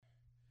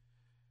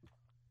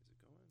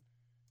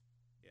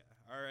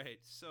All right,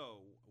 so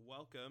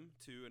welcome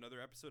to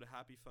another episode of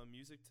Happy Fun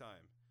Music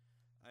Time.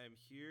 I am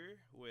here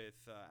with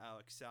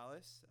Alex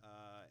Salas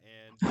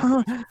and the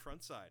boys from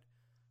Frontside.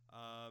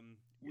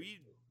 We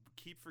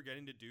keep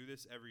forgetting to do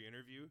this every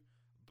interview,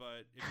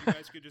 but if you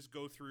guys could just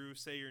go through,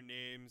 say your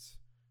names,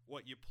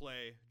 what you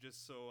play,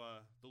 just so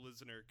the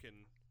listener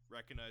can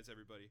recognize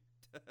everybody.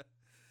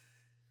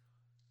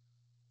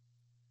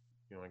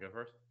 You want to go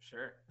first?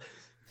 Sure.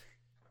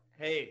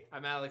 Hey,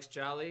 I'm Alex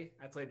Jolly.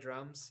 I play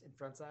drums in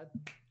Frontside.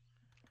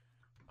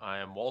 I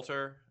am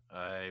Walter.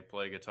 I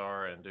play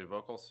guitar and do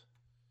vocals.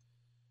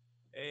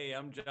 Hey,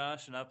 I'm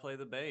Josh, and I play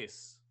the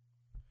bass.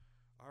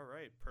 All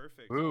right,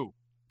 perfect. Ooh.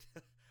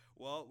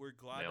 Well, we're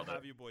glad Nailed to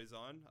have it. you boys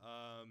on.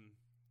 I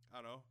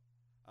don't know.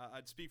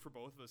 I'd speak for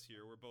both of us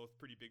here. We're both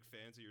pretty big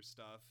fans of your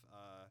stuff.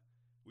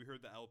 We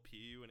heard the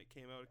LP when it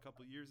came out a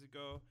couple years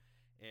ago,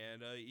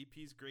 and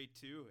EP's great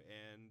too.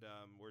 And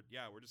we're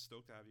just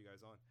stoked to have you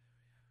guys on.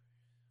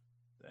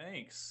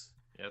 Thanks.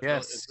 Yeah,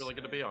 it's really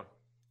good to be on.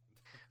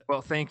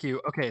 Well, thank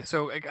you. Okay,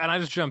 so and I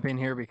just jump in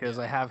here because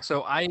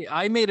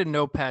I made a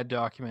notepad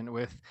document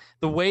with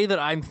the way that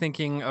I'm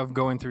thinking of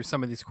going through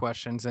some of these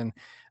questions, and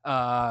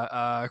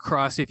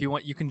Crossy, if you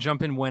want, you can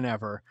jump in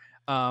whenever.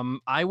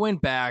 I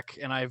went back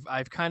and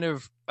I've kind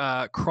of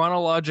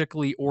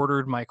chronologically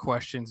ordered my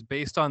questions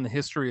based on the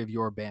history of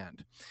your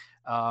band.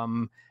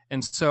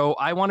 And so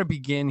I want to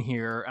begin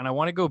here, and I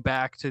want to go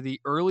back to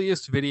the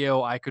earliest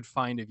video I could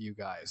find of you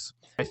guys.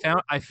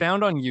 I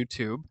found on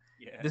YouTube.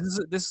 Yeah.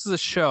 This is a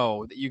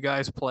show that you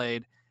guys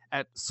played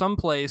at some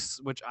place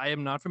which I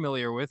am not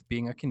familiar with,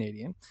 being a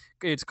Canadian.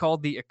 It's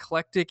called the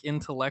Eclectic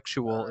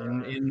Intellectual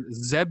in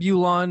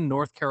Zebulon,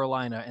 North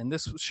Carolina, and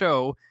this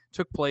show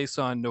took place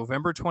on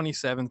November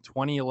 27th,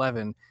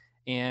 2011.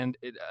 And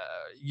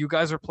you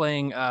guys are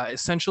playing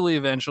Essentially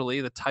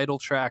Eventually, the title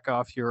track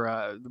off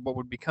your what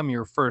would become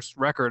your first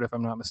record, if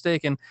I'm not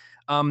mistaken.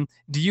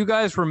 Do you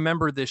guys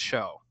remember this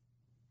show?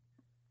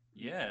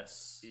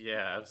 Yes.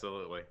 Yeah,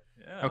 absolutely.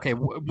 Yeah. Okay,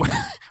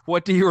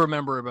 what do you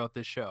remember about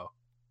this show?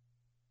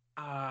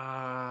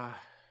 I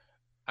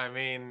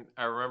mean,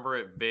 I remember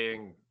it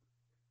being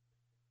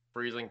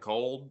freezing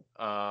cold.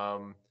 I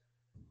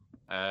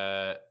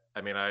remember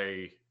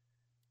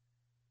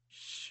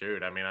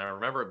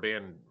it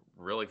being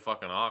really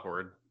fucking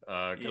awkward.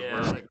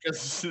 Yeah.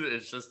 Because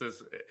it's just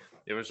this.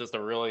 It was just a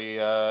really,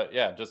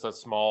 just a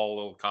small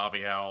little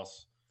coffee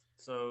house.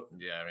 So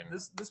Yeah, I mean,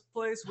 this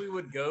place we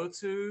would go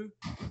to,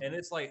 and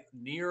it's like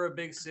near a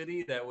big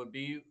city that would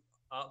be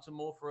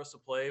optimal for us to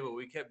play, but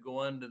we kept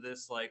going to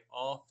this like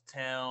off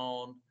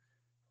town,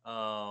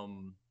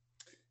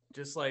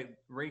 just like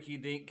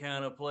rinky dink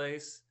kind of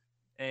place.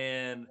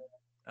 And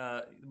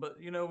but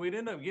we'd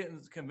end up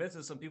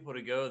convincing some people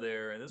to go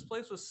there, and this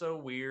place was so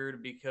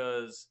weird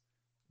because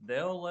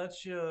they'll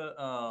let you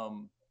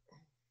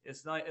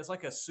it's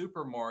like a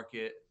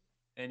supermarket,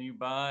 and you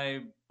buy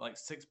like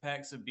 6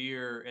 packs of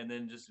beer and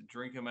then just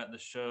drink them at the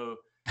show.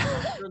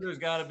 I'm sure there's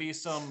got to be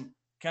some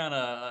kind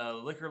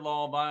of liquor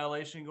law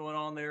violation going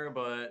on there,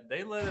 but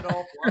they let it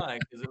all fly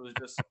because it was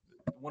just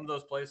one of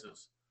those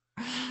places.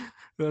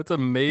 That's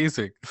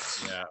amazing.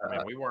 yeah, I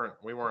mean, we weren't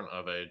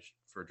of age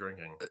for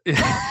drinking.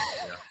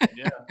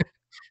 Yeah.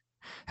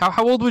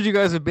 How old would you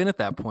guys have been at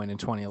that point in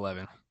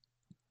 2011?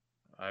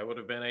 I would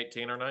have been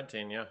 18 or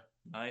 19. Yeah.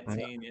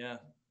 19, yeah,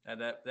 at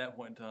that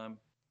point in time.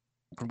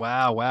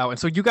 Wow. And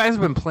so you guys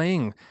have been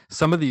playing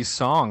some of these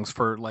songs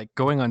for like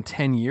going on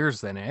 10 years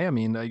then, eh? I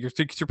mean, you're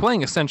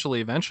playing Essentially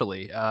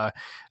Eventually. I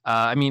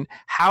mean,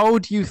 how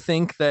do you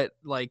think that,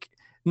 like,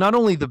 not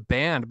only the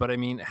band, but I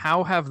mean,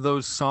 how have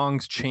those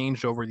songs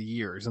changed over the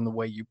years in the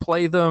way you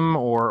play them,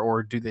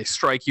 or do they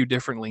strike you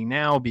differently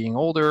now being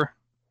older?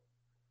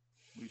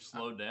 We've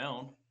slowed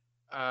down.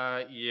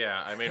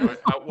 Yeah. I mean,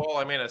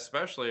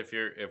 especially if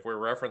we're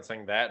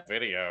referencing that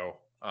video.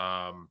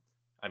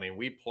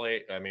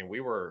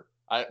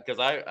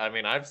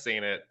 I've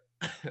seen it.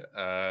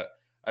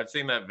 I've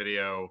seen that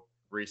video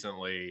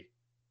recently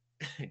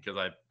because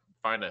I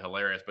find it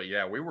hilarious. But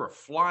yeah, we were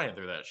flying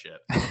through that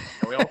shit, and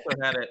we also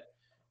had it,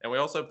 and we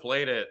also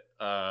played it.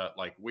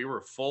 Like we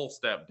were full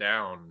step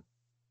down.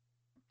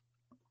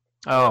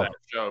 Oh, That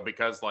show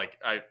because like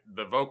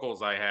the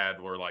vocals I had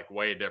were like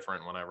way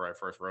different whenever I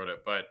first wrote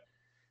it. But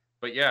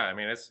yeah, I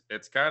mean it's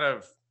kind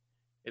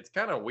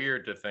of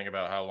weird to think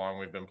about how long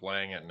we've been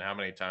playing it and how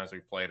many times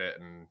we've played it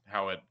and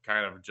how it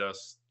kind of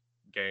just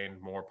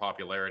gained more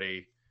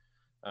popularity.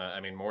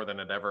 More than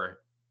it ever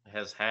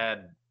has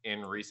had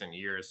in recent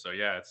years. So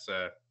yeah, it's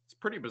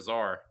pretty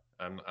bizarre.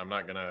 I'm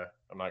not gonna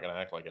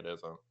act like it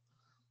isn't.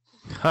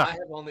 I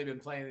have only been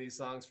playing these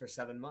songs for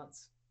 7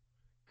 months.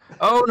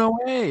 Oh, no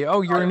way.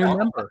 Oh, you're a new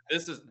member.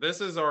 This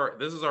is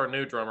our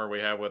new drummer we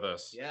have with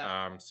us.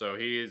 Yeah. So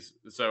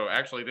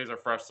actually these are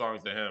fresh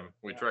songs to him.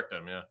 We tricked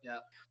him. Yeah.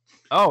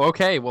 Oh,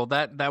 okay. Well,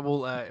 that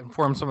will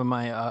inform some of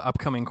my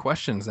upcoming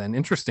questions then.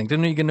 Interesting.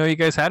 Didn't even know you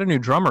guys had a new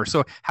drummer.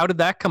 So how did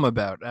that come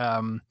about?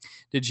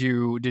 Did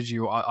you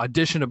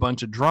audition a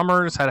bunch of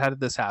drummers? How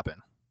did this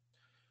happen?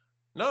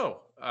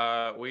 No,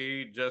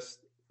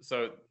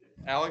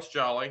 Alex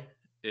Jolly,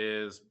 he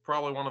is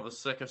probably one of the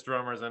sickest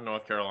drummers in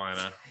North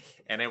Carolina,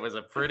 and it was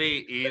a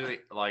pretty easy.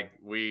 Like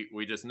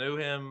we just knew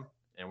him,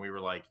 and we were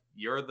like,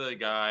 "You're the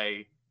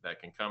guy that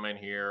can come in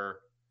here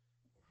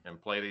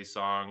and play these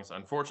songs."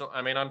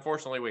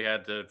 Unfortunately, we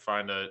had to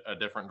find a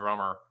different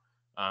drummer.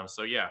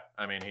 So yeah,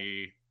 I mean,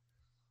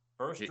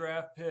 First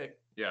draft pick.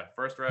 yeah,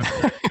 first draft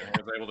pick, and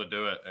he was able to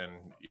do it,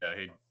 and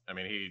yeah,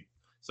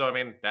 So I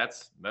mean,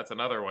 that's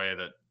another way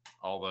that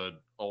all the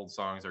old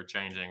songs are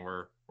changing.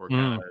 We're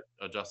kind of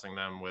adjusting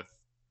them with,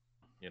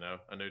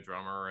 a new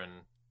drummer, and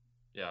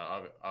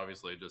yeah,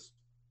 obviously just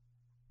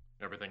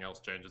everything else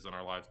changes in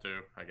our lives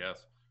too, I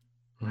guess.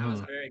 I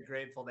was very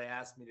grateful they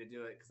asked me to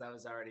do it because I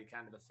was already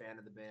kind of a fan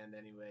of the band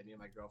anyway. Me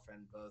and my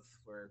girlfriend both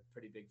were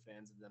pretty big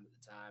fans of them at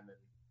the time, and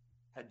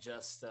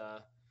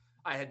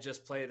I had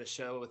just played a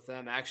show with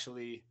them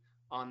actually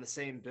on the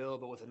same bill,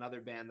 but with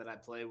another band that I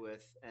play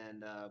with,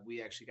 and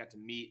we actually got to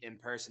meet in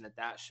person at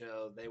that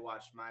show. They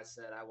watched my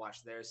set, I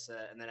watched their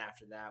set, and then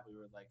after that, we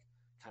were like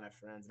kind of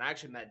friends. And I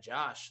actually met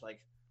Josh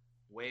like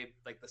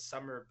the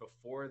summer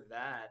before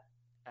that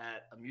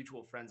at a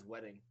mutual friend's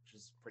wedding, which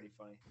is pretty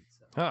funny.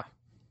 So. Huh.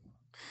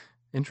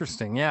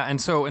 Interesting. Yeah. And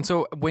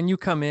so when you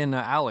come in,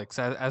 Alex,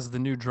 as the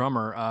new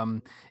drummer,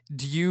 are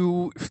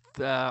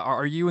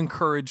you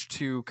encouraged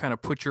to kind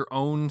of put your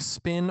own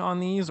spin on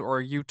these, or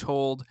are you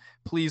told,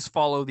 please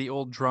follow the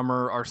old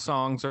drummer, our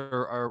songs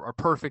are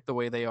perfect the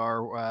way they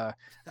are?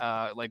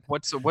 Like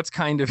what's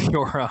kind of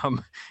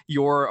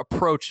your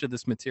approach to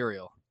this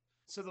material?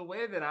 So the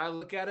way that I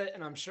look at it,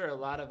 and I'm sure a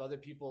lot of other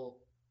people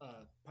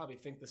probably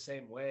think the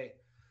same way,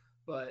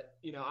 but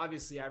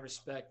obviously I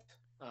respect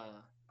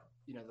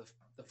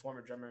the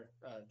former drummer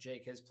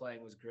Jake. His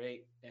playing was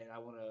great, and I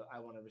want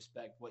to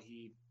respect what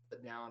he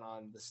put down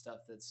on the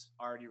stuff that's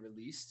already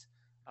released.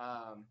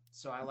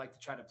 So I like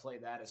to try to play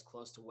that as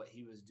close to what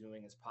he was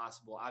doing as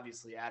possible.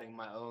 Obviously, adding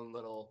my own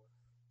little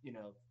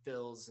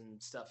fills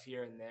and stuff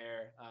here and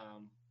there.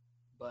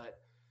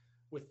 But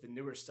with the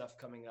newer stuff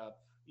coming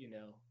up,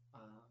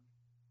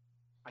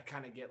 I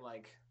kind of get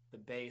like the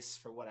base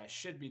for what I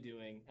should be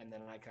doing, and then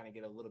I kind of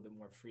get a little bit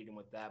more freedom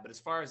with that. But as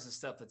far as the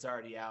stuff that's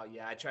already out,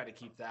 yeah, I try to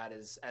keep that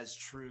as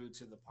true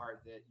to the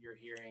part that you're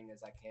hearing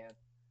as I can.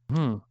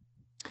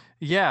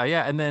 Yeah,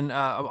 and then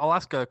I'll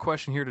ask a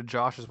question here to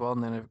Josh as well,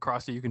 and then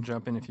Krusty, you can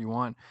jump in if you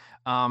want.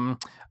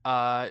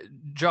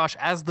 Josh,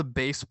 as the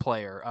bass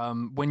player,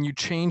 when you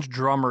change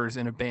drummers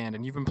in a band,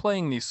 and you've been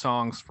playing these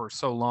songs for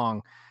so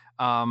long,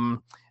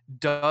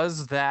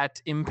 does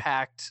that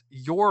impact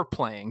your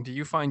playing? Do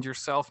you find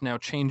yourself now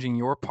changing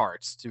your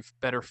parts to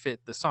better fit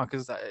the song?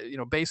 Because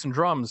bass and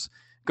drums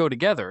go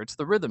together. It's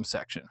the rhythm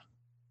section.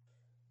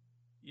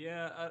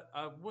 Yeah,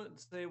 I wouldn't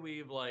say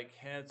we've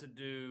had to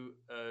do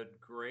a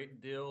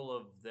great deal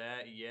of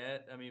that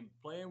yet. I mean,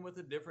 playing with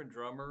a different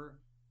drummer,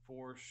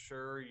 for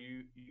sure,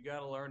 you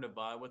got to learn to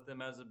vibe with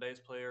them as a bass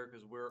player,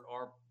 because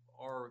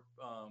our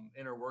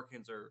inner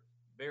workings are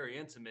very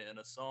intimate in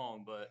a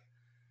song. But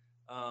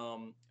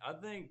I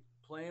think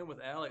playing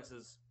with Alex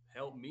has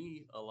helped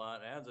me a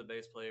lot as a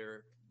bass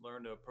player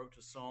learn to approach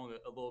a song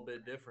a little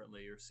bit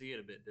differently, or see it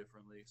a bit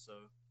differently. So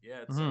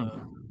yeah,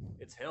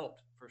 it's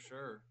helped for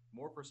sure.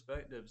 More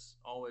perspectives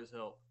always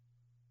help.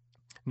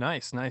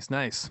 Nice.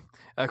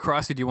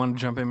 Krusty, do you want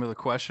to jump in with a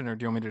question, or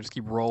do you want me to just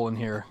keep rolling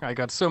here? I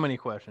got so many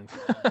questions.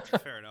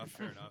 Fair enough.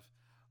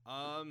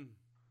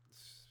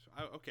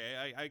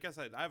 Okay, I guess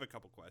I have a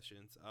couple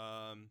questions.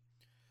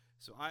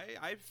 So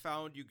I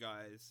found you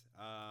guys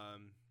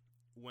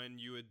when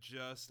you had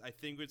I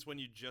think it's when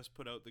you just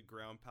put out the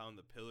Ground Pound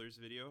the Pillars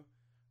video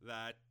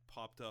that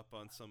popped up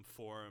on some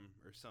forum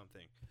or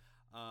something.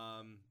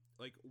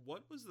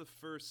 What was the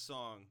first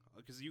song?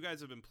 Because you guys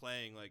have been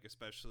playing,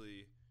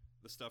 especially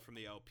the stuff from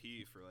the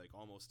LP for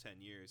almost 10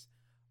 years.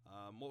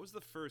 What was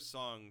the first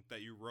song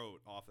that you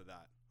wrote off of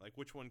that?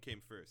 Which one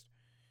came first?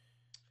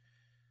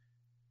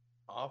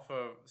 I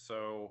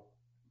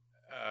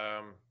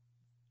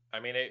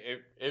mean,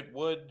 it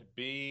would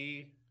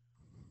be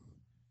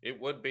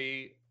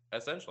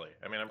Essentially.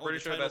 I mean, I'm pretty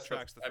sure that's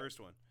the first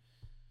one.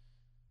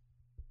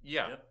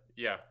 Yeah. Yep.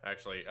 Yeah,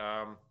 actually.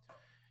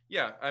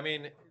 Yeah, I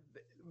mean,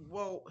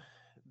 well,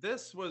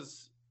 this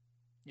was,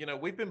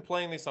 we've been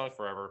playing these songs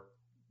forever.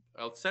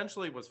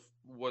 Essentially was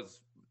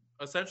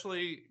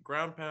essentially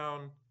Ground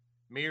Pound,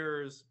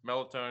 Mirrors,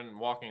 Melatonin,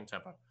 Walking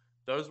Tempo.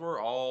 Those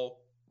were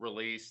all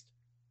released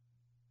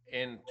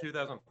in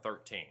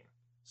 2013.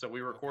 So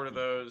we recorded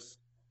those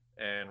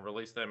and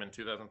released them in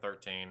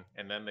 2013,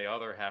 and then the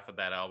other half of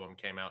that album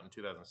came out in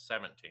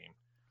 2017.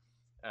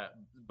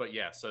 But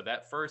yeah, so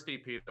that first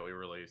EP that we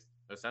released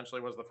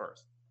essentially was the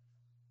first.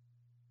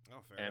 Oh,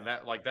 fair and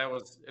enough.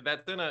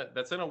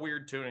 that's in a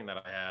weird tuning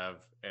that I have,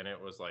 and it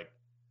was I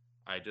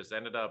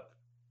ended up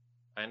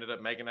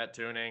making that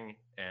tuning,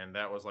 and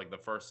that was the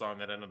first song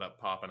that ended up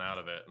popping out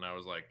of it, and I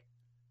was like,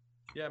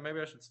 yeah, maybe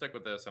I should stick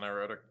with this, and I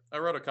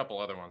wrote a couple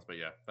other ones, but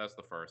yeah, that's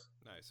the first.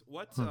 Nice.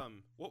 What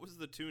was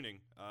the tuning?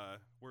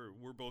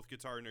 We're both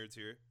guitar nerds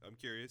here. I'm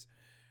curious.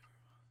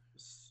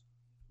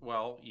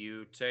 Well,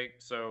 you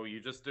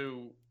just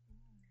do.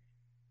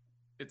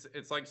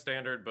 it's like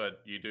standard,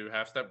 but you do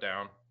half step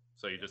down.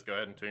 So you just go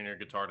ahead and tune your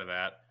guitar to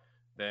that.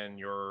 Then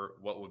your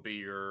what would be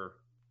your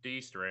D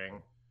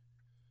string,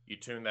 you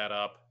tune that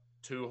up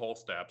 2 whole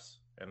steps,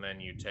 and then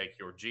you take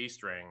your G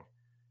string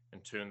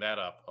and tune that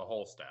up a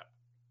whole step.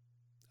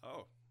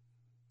 Oh,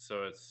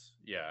 So it's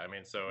I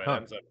mean, so Huh. it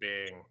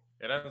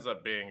ends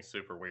up being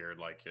super weird.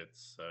 Like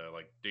it's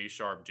like D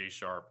sharp, G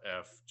sharp,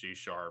 F, G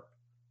sharp,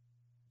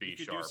 B you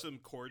could sharp. do some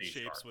chord D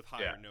shapes sharp. with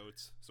Yeah. higher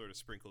notes sort of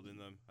sprinkled in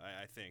them.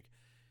 I think.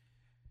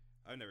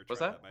 I've never What's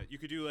tried that? that. You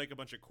could do like a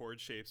bunch of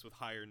chord shapes with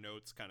higher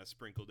notes kind of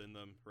sprinkled in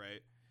them,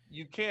 right?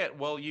 You can't.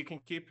 Well, you can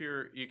keep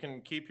your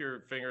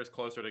fingers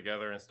closer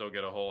together and still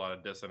get a whole lot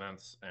of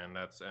dissonance, and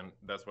that's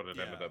what it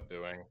ended Yeah. up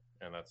doing.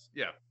 And that's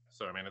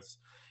So I mean,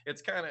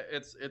 it's kind of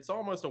it's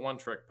almost a one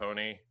trick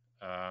pony.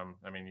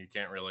 I mean, you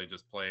can't really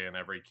just play in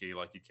every key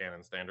like you can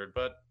in standard,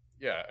 but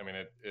yeah, I mean,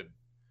 it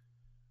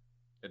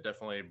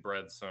definitely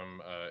bred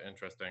some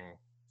interesting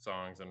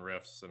songs and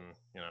riffs, and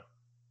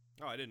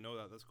Oh, I didn't know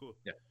that. That's cool.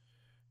 yeah.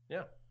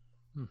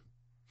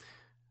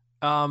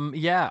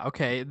 Yeah,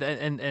 okay.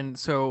 And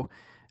so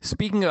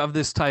speaking of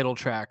this title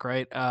track,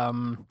 right?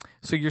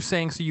 So you're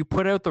saying so you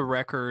put out the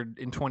record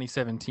in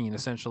 2017,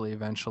 essentially,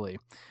 eventually.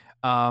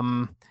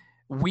 I'm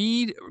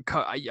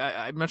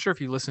not sure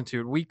if you listened to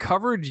it. We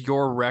covered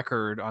your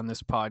record on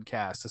this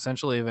podcast,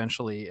 essentially,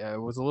 eventually.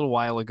 It was a little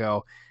while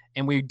ago,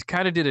 and we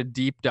kind of did a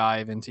deep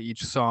dive into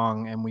each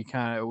song, and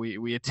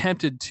we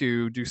attempted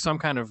to do some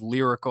kind of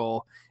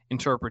lyrical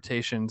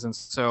interpretations, and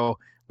so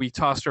we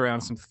tossed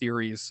around some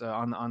theories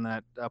on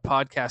that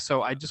podcast.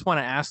 So I just want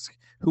to ask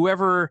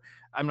whoever,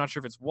 I'm not sure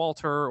if it's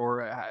Walter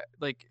or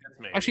like That's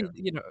me.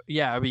 actually,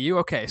 yeah, it'd be you.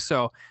 Okay,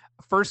 so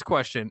first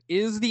question: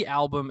 is the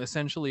album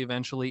essentially,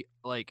 eventually,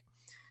 like,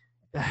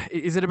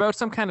 is it about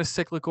some kind of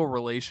cyclical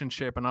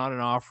relationship, an on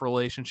and off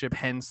relationship?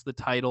 Hence the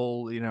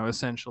title,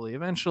 essentially,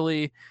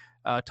 eventually,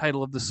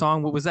 title of the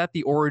song. What was that?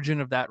 The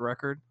origin of that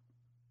record?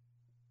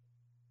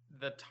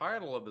 The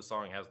title of the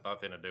song has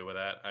nothing to do with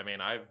that. I mean,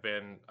 I've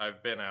been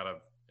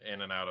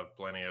in and out of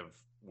plenty of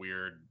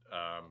weird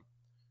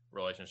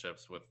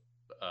relationships with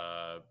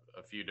a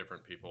few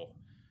different people.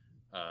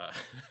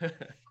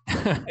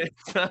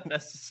 It's not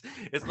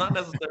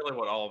necessarily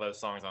what all of those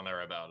songs on there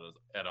are about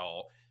at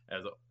all.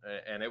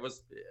 And it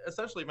was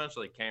essentially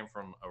eventually came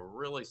from a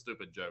really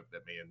stupid joke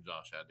that me and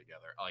Josh had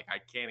together. Like I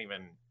can't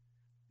even.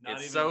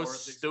 It's so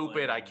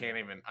stupid. I can't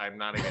even. I'm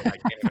not even. I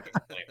can't even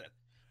explain it.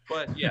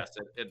 But yes,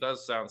 it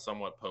does sound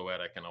somewhat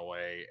poetic in a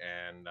way,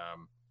 and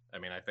I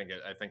mean, I think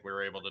we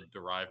were able to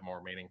derive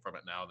more meaning from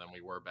it now than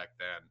we were back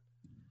then.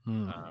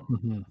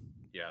 Mhm.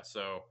 Yeah,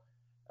 so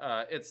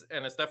it's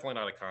definitely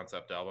not a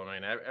concept album. I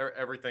mean,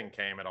 everything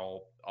came at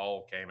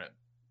all came at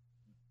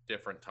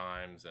different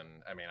times,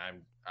 and I mean,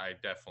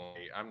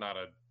 I'm not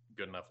a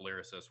good enough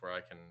lyricist where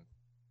I can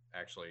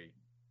actually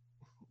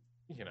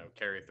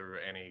carry through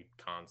any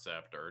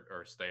concept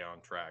or stay on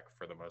track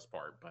for the most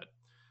part, but.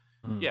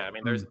 Yeah, I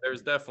mean, there's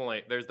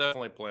definitely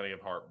plenty of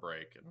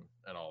heartbreak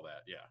and all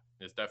that. Yeah,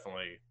 there's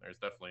definitely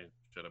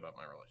shit about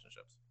my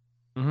relationships.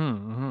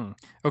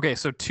 Okay,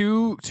 so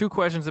two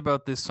questions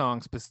about this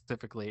song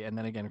specifically, and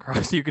then again,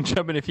 Cross, you can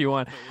jump in if you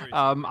want.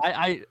 No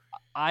worries.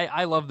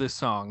 I love this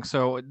song.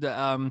 So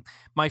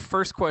my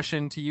first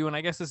question to you, and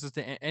I guess this is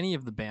to any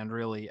of the band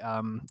really,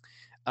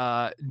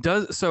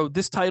 so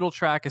this title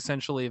track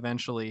essentially,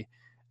 eventually.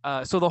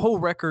 So the whole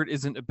record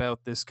isn't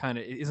about this it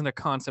isn't a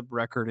concept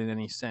record in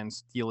any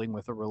sense dealing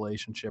with a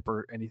relationship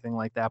or anything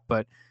like that,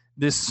 but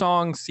this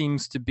song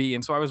seems to be.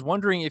 And so I was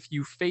wondering if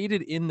you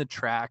faded in the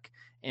track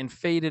and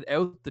faded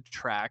out the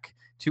track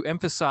to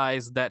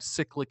emphasize that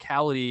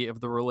cyclicality of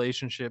the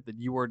relationship that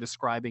you are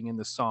describing in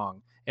the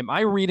song. Am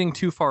I reading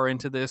too far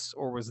into this,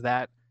 or was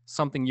that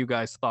something you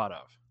guys thought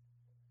of?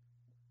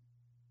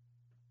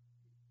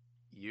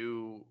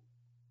 You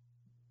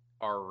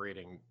are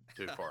reading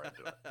too far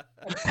into it.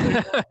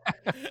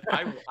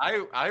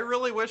 I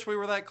really wish we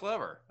were that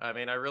clever. I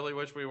mean, I really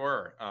wish we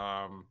were.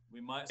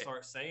 We might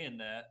start saying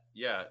that.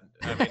 Yeah,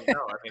 I mean,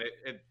 no, I mean,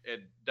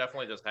 it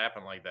definitely just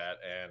happened like that,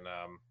 and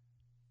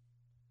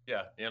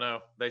yeah,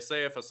 they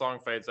say if a song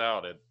fades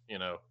out, it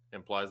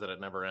implies that it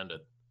never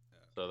ended.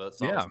 So that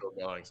song's still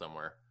going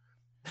somewhere.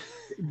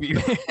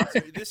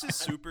 This is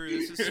super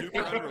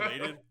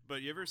unrelated,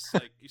 but you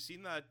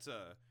seen that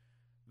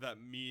that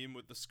meme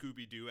with the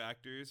Scooby-Doo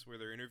actors where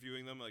they're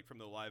interviewing them like from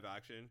the live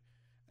action,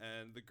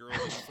 and the girl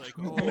is like,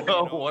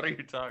 no, what are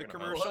you talking about?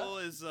 The about? commercial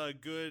is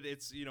good.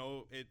 It's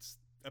it's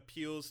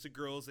appeals to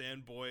girls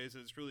and boys,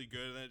 and it's really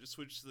good. And then it just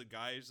switches to the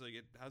guys, like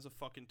it has a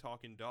fucking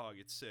talking dog.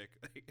 It's sick.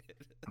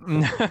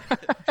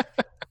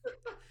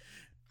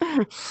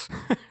 I've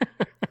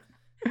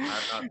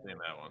not seen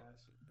that one.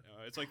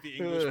 It's like the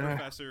English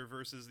professor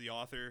versus the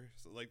author,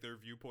 so like their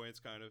viewpoints,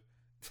 kind of.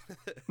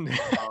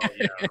 Oh,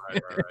 yeah,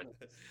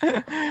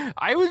 right.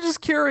 I was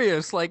just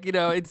curious, like,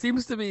 it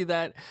seems to be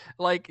that,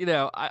 like,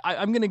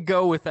 I'm gonna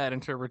go with that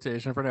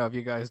interpretation for now if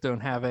you guys don't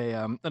have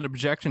an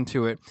objection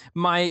to it.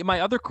 My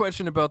other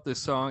question about this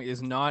song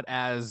is not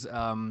as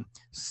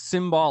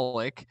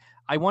symbolic.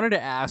 I wanted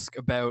to ask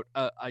about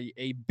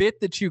a bit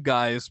that you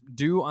guys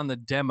do on the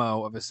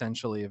demo of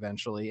Essentially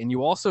Eventually, and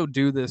you also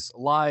do this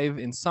live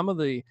in some of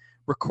the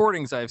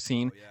recordings I've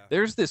seen. Oh, yeah.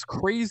 There's this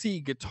crazy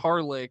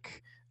guitar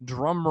lick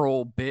drum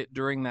roll bit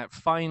during that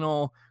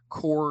final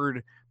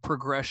chord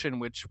progression,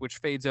 which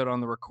fades out on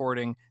the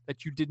recording,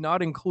 that you did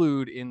not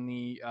include in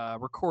the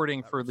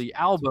recording That for was the sweet.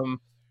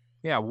 album.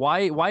 Yeah,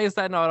 why is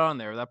that not on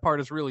there? That part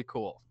is really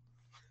cool.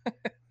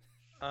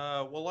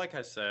 Well, like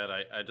I said,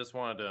 I just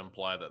wanted to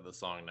imply that the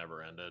song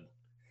never ended.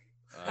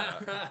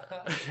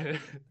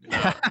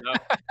 No.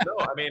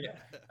 I mean,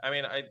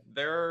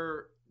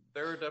 there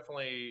are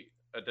definitely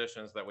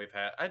additions that we've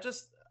had.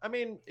 I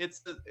mean,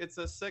 it's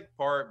a sick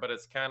part, but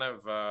it's kind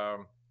of,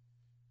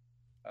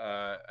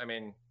 I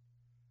mean,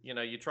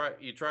 you try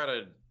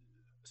to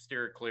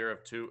steer clear of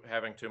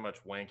having too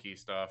much wanky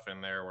stuff in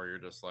there, where you're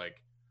just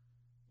like,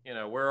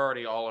 we're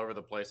already all over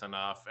the place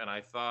enough. And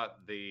I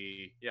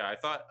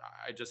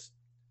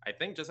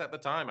think just at the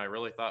time, I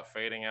really thought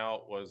fading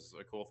out was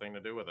a cool thing to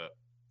do with it.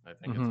 I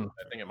think I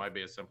think it might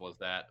be as simple as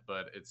that,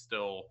 but it's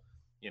still,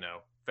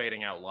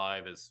 fading out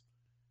live is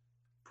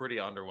pretty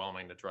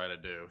underwhelming to try to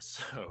do.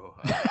 So,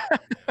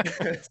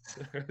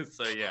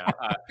 so yeah.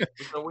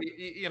 So we,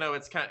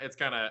 it's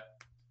kind of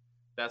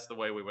that's the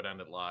way we would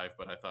end it live.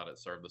 But I thought it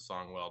served the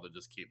song well to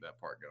just keep that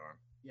part going.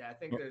 Yeah, I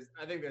think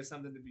there's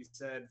something to be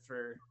said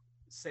for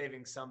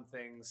saving some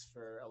things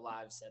for a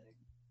live setting.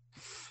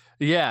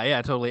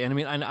 Yeah, totally. And I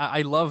mean,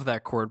 I love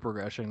that chord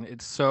progression.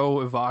 It's so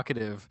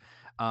evocative.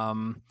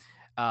 And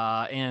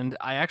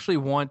I actually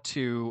want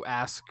to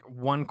ask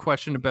one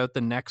question about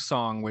the next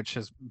song, which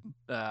has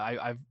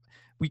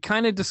we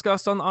kind of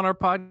discussed on our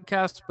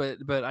podcast,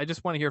 but I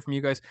just want to hear from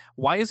you guys.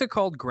 Why is it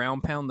called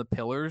Ground Pound the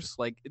Pillars?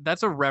 Like,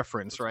 that's a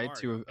reference, It's right?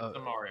 Mario. It's a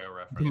Mario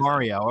reference.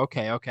 Mario.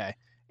 Okay.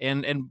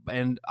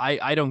 And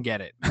I don't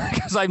get it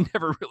because I've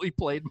never really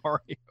played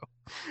Mario.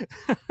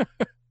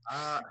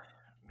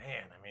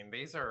 Man, I mean,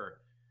 these are,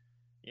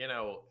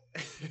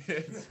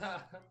 it's,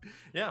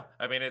 yeah.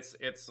 I mean,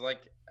 it's like,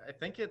 I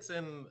think it's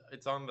on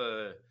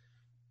the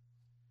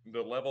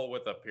level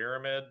with a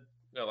pyramid.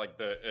 Like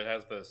it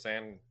has the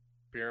sand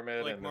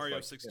pyramid, Like and Mario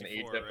it's like 64, in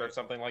Egypt or right?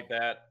 something like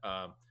that.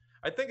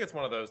 I think it's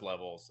one of those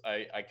levels.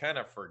 I kind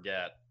of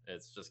forget.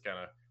 It's just kind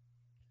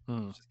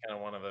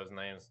of one of those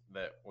names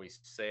that we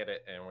said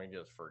it and we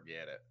just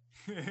forget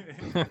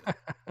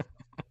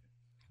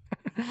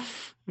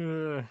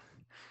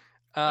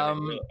Uh, I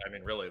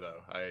mean, really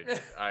though, I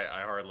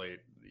hardly,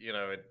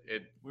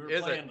 it We were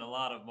is playing a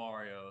lot of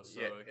Mario,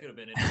 so Yeah, it could have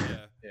been anything.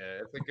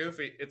 Yeah.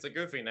 it's a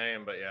goofy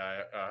name, but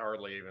yeah, I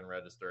hardly even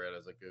register it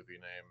as a goofy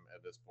name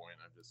at this point.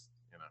 I just,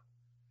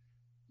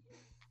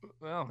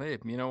 well, hey,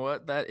 you know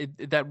what? That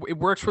it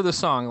works for the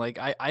song. Like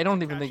I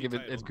don't even think catchy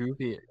of it as title.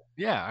 goofy.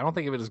 Yeah, I don't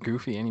think of it as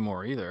goofy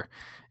anymore either.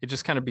 It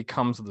just kind of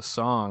becomes the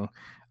song.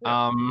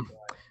 Yeah.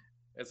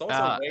 It's also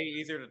Uh, way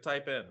easier to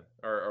type in,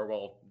 or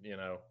well,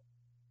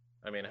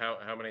 I mean,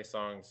 how many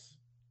songs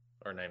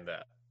are named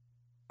that?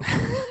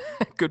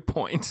 good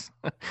point.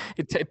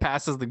 It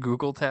passes the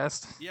Google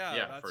test. Yeah,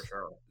 Yeah, for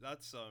sure.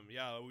 That's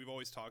yeah, we've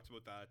always talked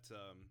about that.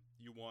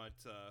 You want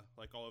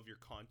like all of your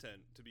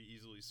content to be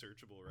easily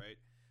searchable, right?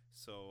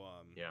 So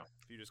Yeah.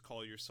 if you just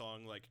call your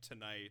song like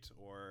Tonight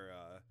or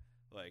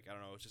like I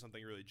don't know, it's just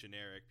something really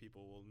generic,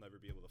 people will never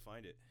be able to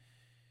find it.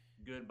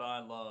 Goodbye,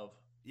 love.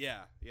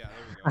 Yeah, there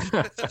we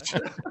go.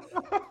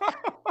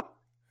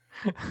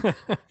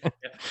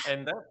 Yeah,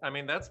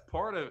 and that's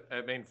part of.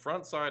 I mean,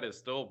 Frontside is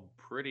still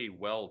pretty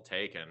well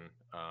taken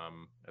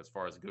as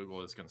far as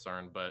Google is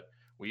concerned, but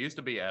we used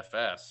to be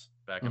FS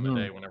back in the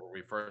day whenever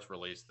we first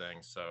released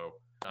things. So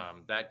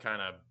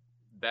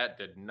that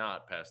did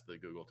not pass the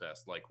Google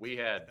test. Like we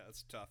had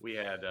That's tough.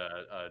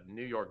 a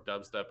New York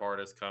dubstep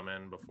artist come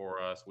in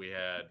before us. We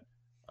had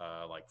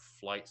like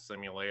flight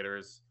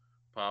simulators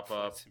pop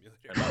Flight up.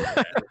 Simulator.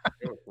 And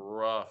it was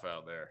rough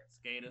out there.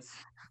 Skatus.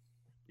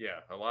 Yeah,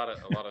 a lot of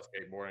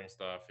skateboarding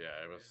stuff.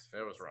 Yeah,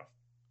 it was rough.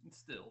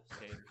 Still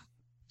skaters.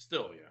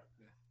 Still, yeah.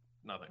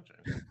 Nothing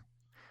changed.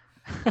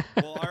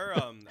 Well, our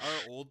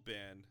old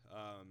band,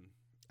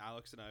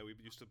 Alex and I, we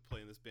used to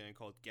play in this band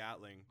called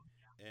Gatling,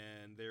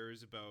 and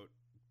there's about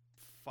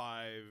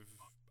 5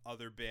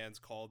 other bands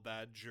called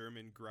that,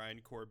 German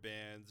grindcore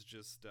bands,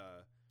 just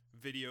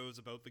videos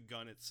about the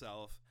gun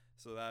itself.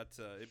 So that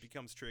it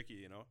becomes tricky,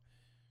 you know.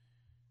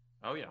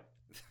 Oh yeah,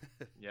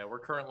 yeah. We're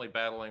currently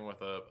battling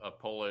with a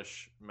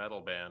Polish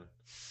metal band.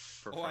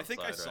 For Oh, I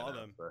think I Frontside saw right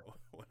now, them so-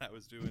 when I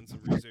was doing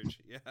some research.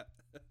 Yeah.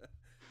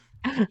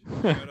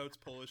 Shout out to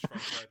Polish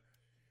Frontside.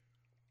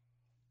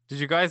 Did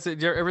you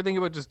ever think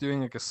about just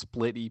doing like a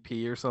split EP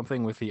or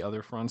something with the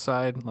other front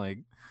side? Like,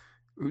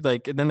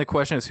 and then the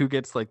question is who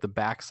gets like the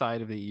back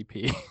side of the EP?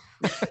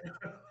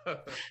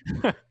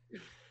 Yeah,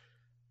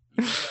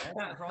 it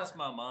hasn't crossed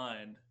my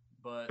mind,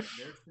 but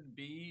there should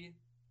be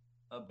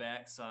a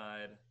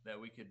backside that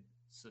we could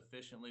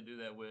sufficiently do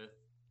that with.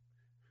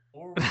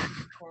 Or we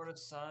could start a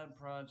side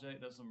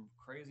project of some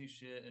crazy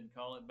shit and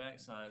call it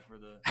backside for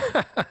the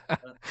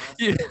last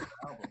Yeah.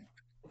 album.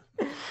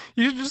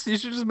 You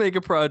should just make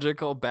a project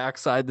called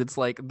Backside that's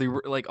like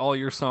all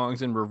your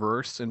songs in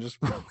reverse and just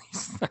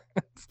release that.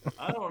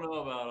 I don't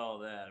know about all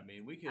that. I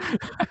mean, we could,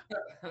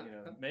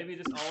 maybe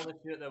just all the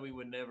shit that we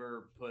would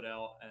never put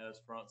out as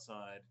front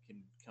side can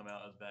come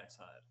out as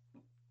backside.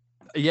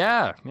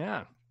 Yeah. I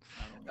don't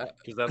know.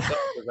 Because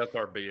that's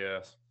our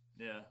BS.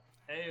 Yeah.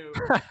 Hey.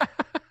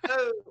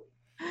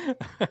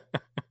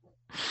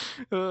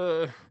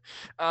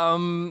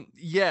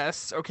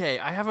 Yes.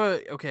 Okay.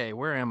 Okay.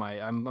 Where am I?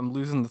 I'm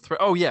losing the thread.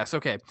 Oh, yes.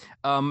 Okay.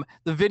 The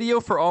video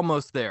for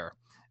Almost There.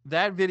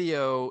 That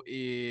video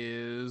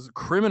is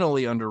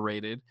criminally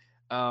underrated.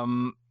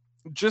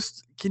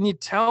 Just can you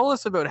tell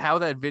us about how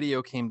that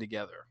video came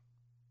together?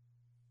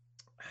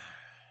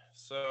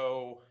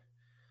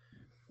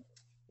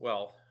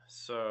 Well.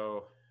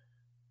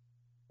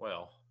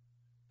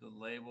 The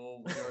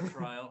label We Are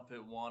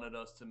Triumphant wanted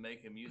us to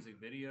make a music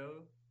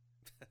video.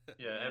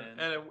 Yeah,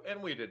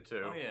 and we did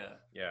too. Oh yeah.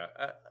 Yeah.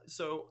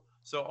 So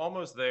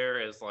Almost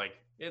There is like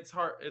it's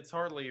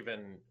hardly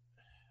even.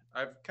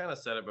 I've kind of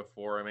said it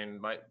before. I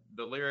mean,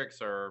 the lyrics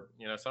are,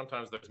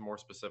 sometimes there's more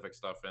specific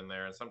stuff in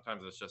there, and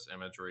sometimes it's just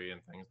imagery and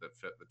things that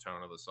fit the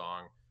tone of the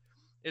song.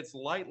 It's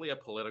lightly a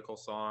political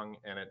song,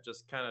 and it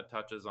just kind of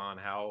touches on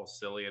how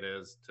silly it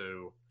is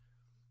to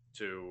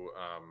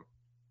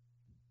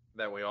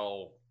that we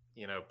all,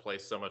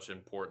 place so much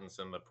importance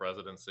in the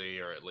presidency,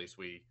 or at least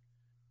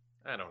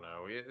I don't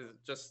know.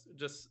 Just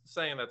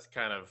saying that's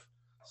kind of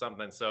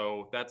something.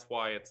 So that's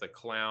why it's a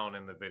clown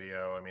in the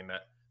video. I mean,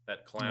 that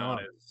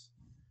clown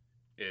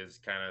is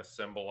kind of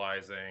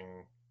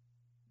symbolizing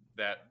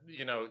that,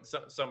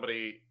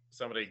 somebody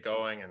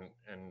going and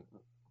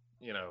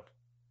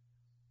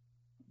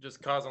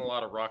just causing a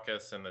lot of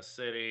ruckus in the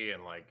city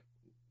and like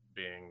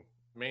being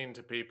mean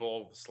to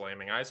people,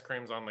 slamming ice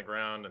creams on the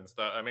ground and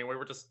stuff. I mean, we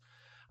were just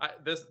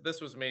this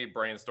was me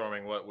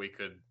brainstorming what we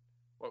could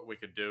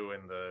do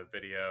in the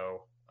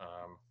video.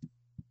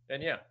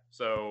 And yeah,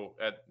 so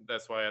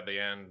that's why at the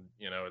end,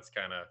 it's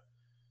kind of,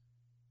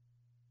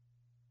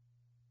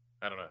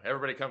 I don't know,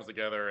 everybody comes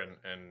together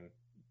and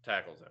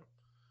tackles him.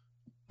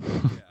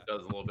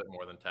 Does a little bit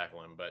more than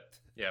tackle him, but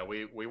yeah,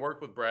 we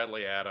worked with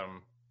Bradley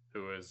Adam,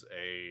 who is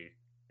a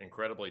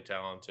incredibly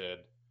talented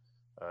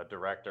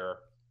director.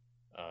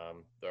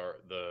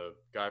 The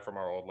guy from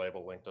our old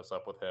label linked us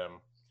up with him,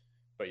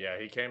 but yeah,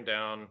 he came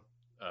down.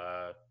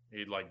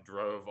 He like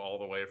drove all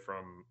the way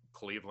from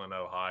Cleveland,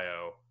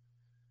 Ohio.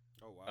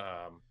 Oh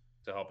wow!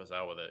 To help us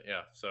out with it.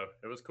 Yeah, so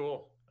it was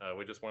cool.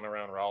 We just went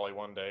around Raleigh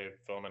one day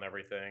filming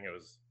everything. It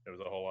was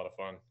a whole lot of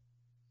fun.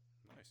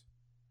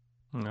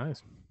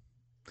 Nice.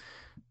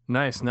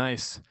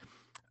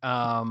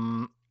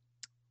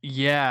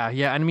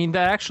 Yeah. I mean,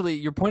 that actually,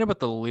 your point about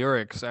the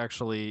lyrics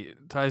actually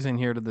ties in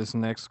here to this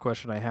next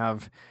question I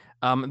have.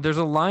 There's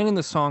a line in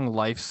the song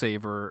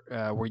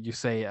 "Lifesaver" where you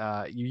say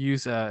you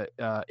use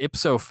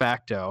ipso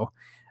facto.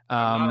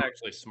 I'm not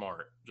actually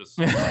smart. Just.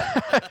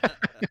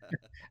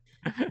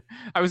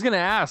 I was going to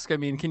ask. I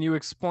mean, can you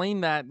explain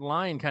that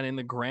line kind of in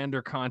the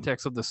grander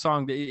context of the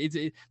song?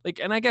 And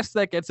I guess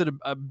that gets at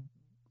a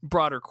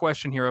broader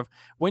question here of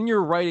when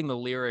you're writing the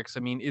lyrics. I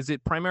mean, is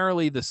it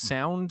primarily the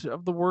sound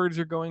of the words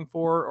you're going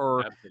for,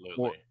 or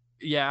absolutely?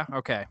 Yeah.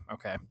 Okay.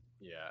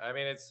 Yeah. I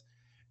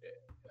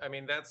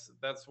mean, that's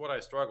what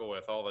I struggle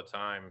with all the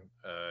time.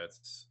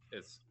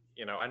 It's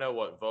I know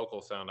what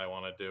vocal sound I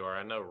want to do, or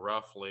I know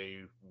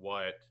roughly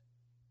what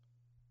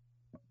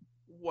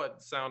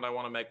sound I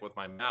want to make with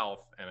my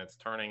mouth, and it's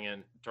turning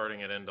it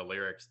into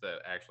lyrics that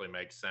actually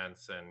make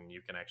sense and you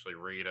can actually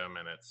read them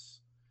and it's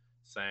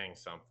saying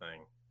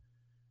something.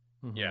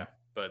 Mm-hmm. Yeah,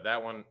 but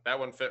that one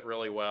fit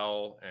really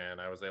well,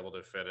 and I was able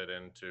to fit it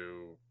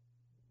into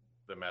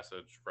the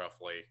message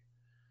roughly.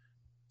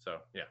 So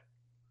yeah.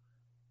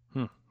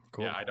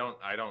 Cool. Yeah, I don't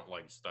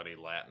like study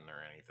Latin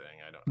or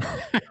anything. I don't know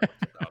much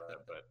about it,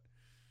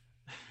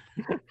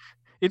 but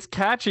it's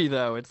catchy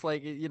though. It's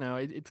like,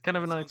 it's kind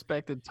of an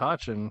unexpected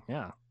touch, and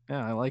yeah,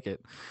 I like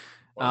it.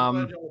 Well, I'm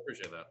glad you'll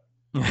appreciate that.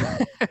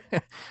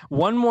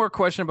 One more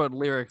question about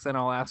lyrics, and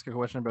I'll ask a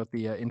question about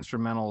the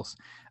instrumentals.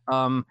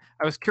 I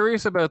was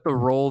curious about the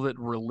role that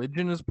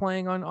religion is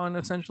playing on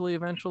Essentially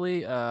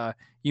Eventually.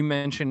 You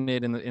mentioned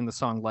it in the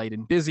song "Light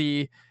and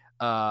Busy."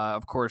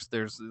 Of course,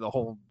 there's the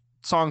whole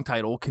song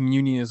title,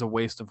 "Communion is a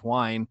Waste of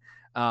Wine."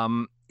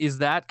 Is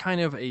that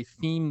kind of a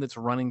theme that's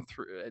running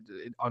through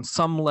on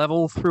some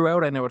level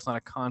throughout? I know it's not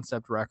a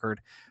concept record,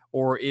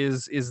 or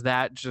is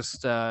that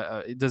just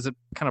does it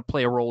kind of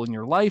play a role in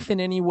your life in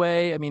any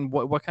way? I mean,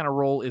 what kind of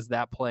role is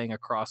that playing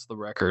across the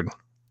record?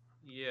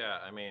 Yeah,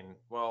 I mean,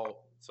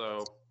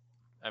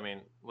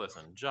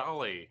 listen,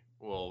 Jolly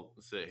will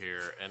sit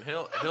here and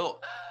he'll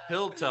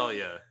tell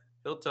you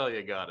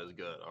God is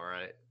good. All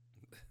right,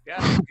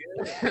 God is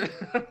good.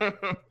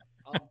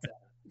 I'll tell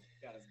you,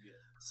 God is good.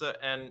 So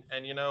and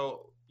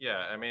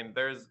yeah, I mean,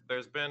 there's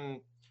been,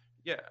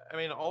 yeah, I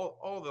mean,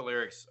 all the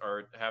lyrics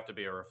have to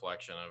be a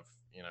reflection of,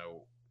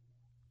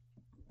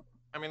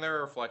 I mean, they're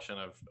a reflection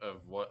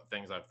of what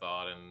things I've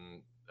thought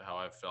and how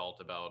I've felt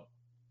about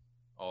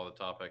all the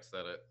topics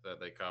that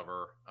they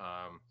cover.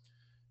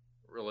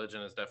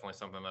 religion is definitely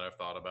something that I've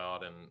thought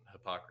about, and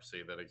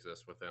hypocrisy that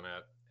exists within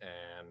it.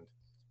 And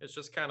it's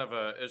just kind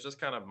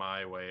of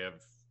my way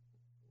of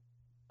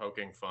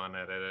poking fun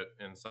at it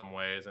in some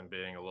ways and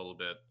being a little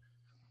bit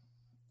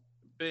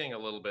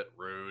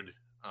rude.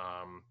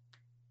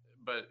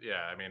 But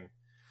yeah, I mean,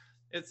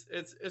 it's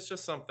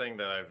just something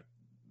that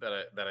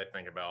I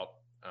think about.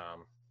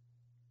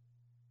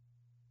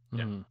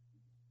 Yeah.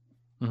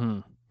 Mm-hmm.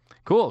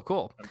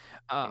 Cool.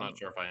 I'm not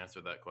sure if I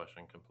answered that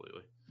question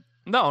completely.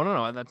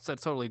 No, that's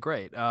totally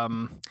great.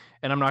 And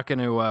I'm not going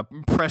to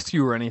press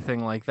you or anything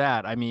like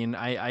that. I mean,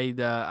 I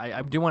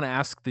do want to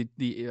ask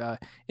the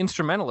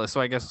instrumentalist.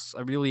 So I guess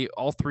really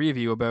all three of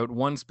you about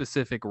one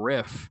specific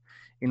riff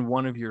in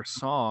one of your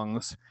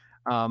songs,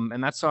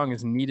 and that song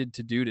is "Needed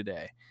to Do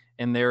Today."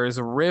 And there is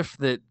a riff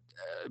that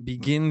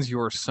begins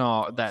your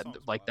song,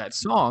 that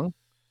song,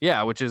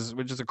 yeah, which is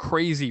a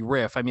crazy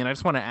riff. I mean, I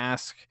just want to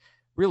ask,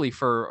 really,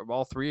 for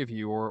all three of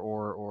you,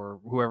 or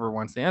whoever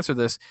wants to answer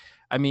this.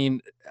 I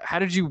mean, how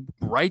did you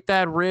write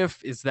that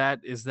riff?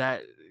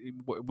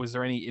 Was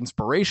there any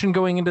inspiration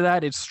going into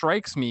that? It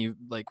strikes me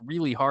like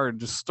really hard,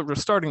 just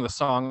starting the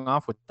song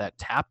off with that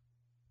tapping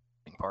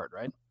part,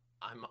 right?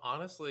 I'm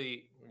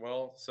honestly,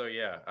 well, so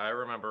yeah, I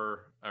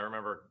remember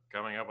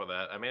coming up with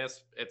that. I mean,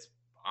 it's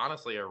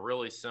honestly a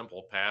really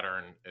simple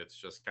pattern. It's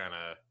just kind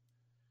of,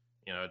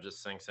 it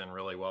just sinks in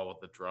really well with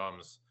the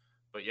drums.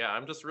 But yeah,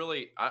 I'm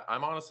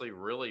honestly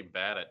really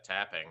bad at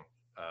tapping.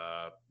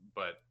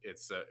 But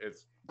it's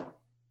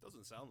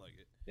doesn't sound like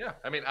it. Yeah,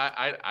 I mean,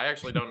 I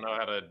actually don't know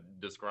how to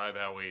describe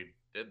how we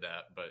did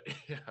that, but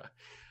yeah,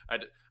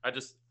 I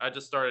just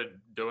started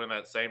doing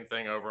that same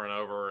thing over and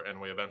over, and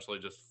we eventually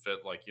just fit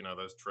like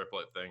those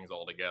triplet things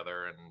all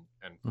together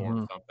and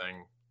form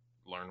something.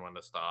 Learn when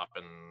to stop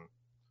and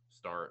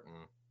start,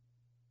 and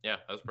yeah,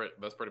 that's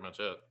pretty much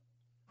it.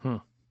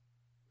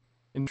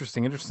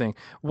 Interesting.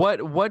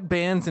 What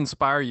bands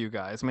inspire you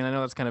guys? I mean, I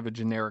know that's kind of a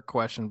generic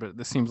question, but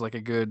this seems like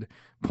a good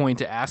point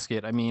to ask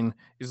it. I mean,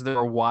 is there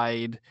a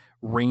wide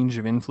range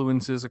of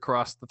influences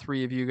across the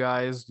three of you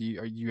guys? Do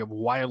you have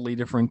wildly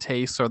different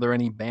tastes? Are there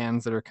any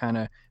bands that are kind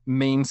of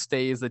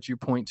mainstays that you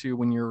point to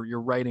when you're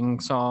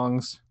writing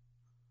songs?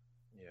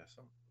 Yeah,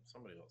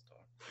 somebody else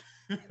talk.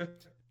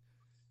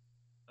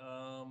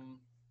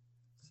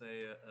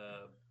 Say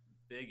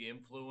big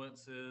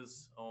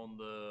influences on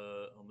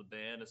the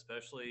band,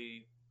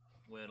 especially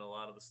when a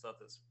lot of the stuff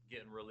that's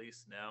getting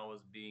released now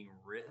is being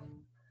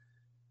written.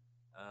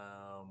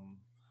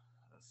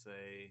 Let's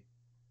say,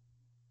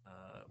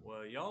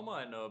 well, y'all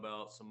might know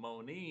about some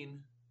Moneen.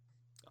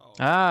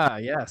 Oh,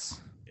 Yes.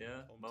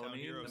 Yeah, Hometown Moneen.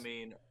 Heroes. I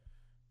mean,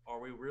 are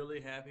we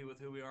really happy with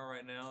who we are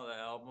right now? The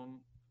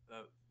album,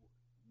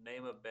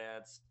 name a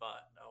bad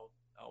spot.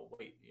 I'll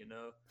wait.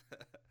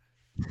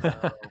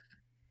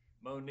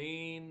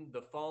 Moneen,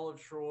 The Fall of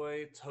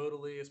Troy,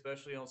 totally,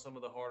 especially on some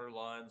of the harder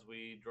lines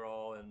we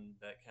draw and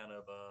that kind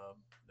of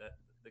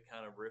the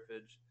kind of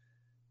riffage.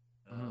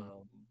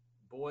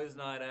 Boys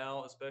Night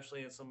Out,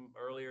 especially in some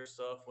earlier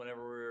stuff,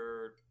 whenever we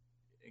were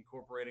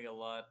incorporating a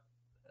lot.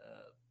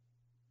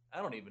 I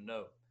don't even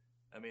know.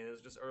 I mean,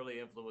 it's just early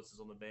influences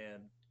on the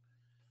band.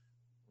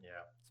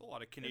 Yeah, it's a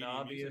lot of Canadian and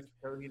obvious, music.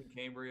 Coheed and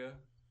Cambria.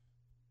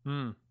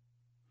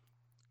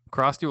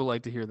 Krusty will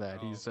like to hear that.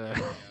 Oh, He's yeah.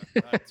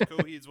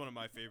 Coheed's one of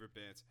my favorite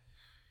bands.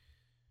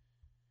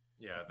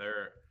 Yeah,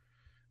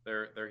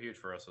 they're huge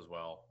for us as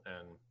well.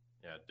 And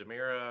yeah,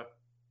 Demira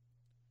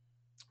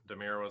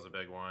was a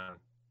big one.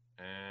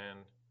 And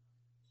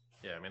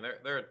yeah, I mean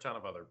there are a ton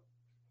of other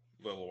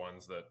little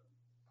ones that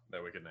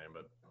we could name,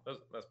 but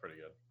that's pretty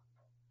good.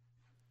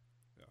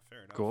 Yeah,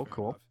 fair enough. Cool.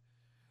 Enough.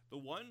 The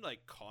one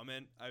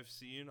comment I've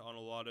seen on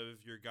a lot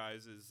of your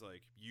guys'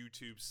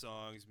 YouTube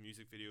songs,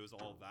 music videos,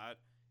 all that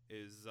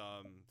is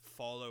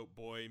Fall Out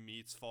Boy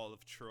meets Fall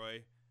of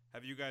Troy.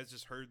 Have you guys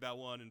just heard that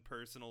one in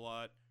person a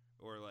lot,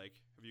 or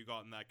have you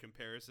gotten that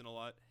comparison a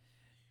lot?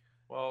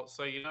 Well,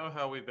 so you know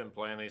how we've been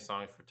playing these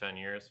songs for 10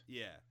 years?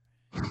 Yeah.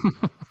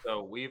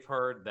 So we've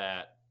heard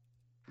that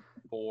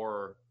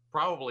for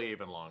probably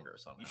even longer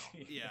somehow.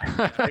 Yeah.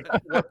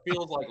 What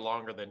feels like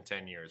longer than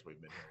 10 years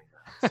we've been hearing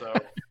that. So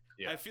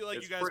yeah, I feel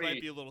like you guys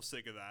might be a little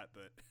sick of that,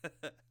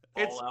 but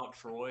Fall Out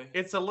Troy.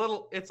 It's a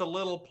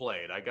little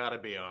played. I got to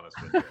be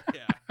honest with you.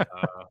 Yeah.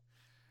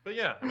 But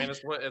yeah, I mean,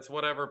 it's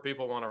whatever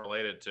people want to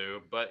relate it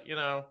to. But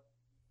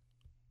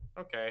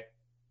okay.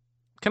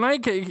 Can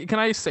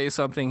I say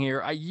something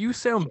here? You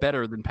sound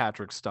better than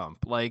Patrick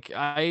Stump.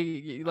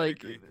 I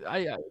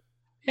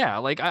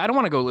don't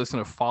want to go listen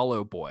to Fall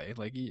Out Boy.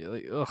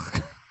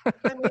 Ugh.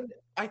 I mean,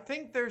 I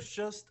think there's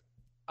just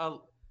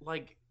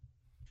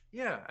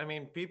yeah. I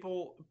mean,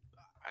 people.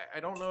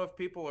 I don't know if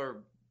people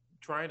are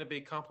trying to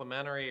be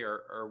complimentary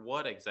or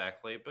what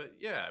exactly, but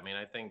yeah, I mean,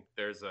 I think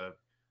there's a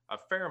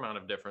fair amount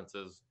of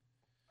differences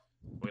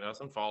between us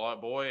and Fall Out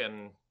Boy,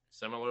 and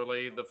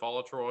similarly the Fall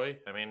of Troy.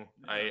 I mean,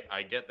 yeah.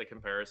 I get the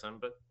comparison,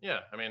 but yeah,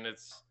 I mean,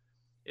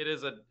 it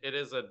is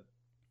a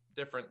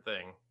different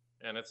thing,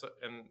 and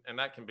and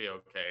that can be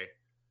okay.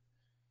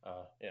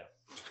 Yeah.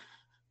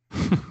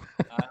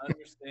 I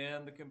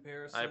understand the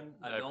comparison.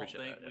 I I don't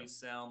appreciate think that, yeah. we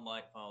sound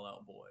like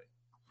Fallout Boy.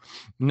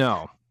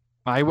 No,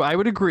 I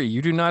would agree.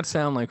 You do not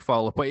sound like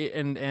Fall Out Boy,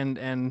 and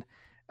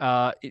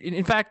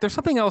in fact, there's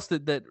something else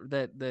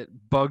that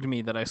bugged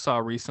me that I saw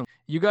recently.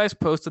 You guys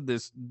posted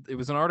this. It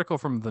was an article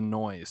from The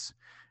Noise,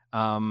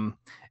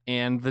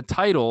 and the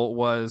title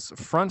was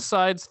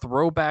 "Frontside's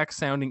Throwback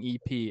Sounding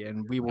EP,"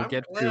 and we will I'm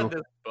get glad to.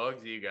 this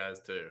bugs you guys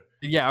too.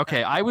 Yeah,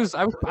 okay. I was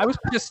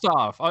pissed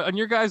off on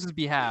your guys'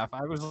 behalf.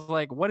 I was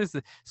like, "What is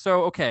this?"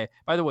 So, okay.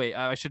 By the way,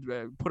 I should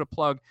put a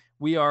plug.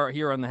 We are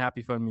here on the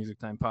Happy Fun Music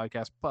Time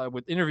podcast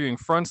with interviewing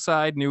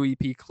Frontside. New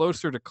EP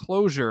 "Closer to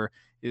Closure"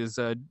 is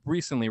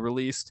recently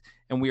released,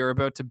 and we are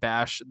about to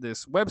bash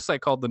this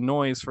website called The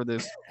Noise for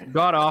this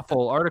god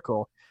awful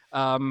article,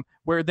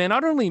 where they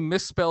not only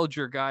misspelled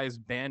your guys'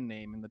 band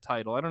name in the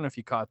title. I don't know if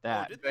you caught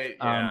that. did they?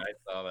 Yeah, I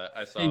saw that.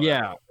 I saw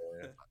yeah.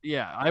 that.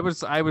 Yeah, I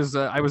was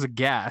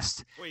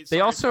aghast. Wait, They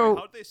sorry, also-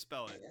 how'd they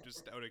spell it?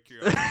 Just out of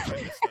curiosity.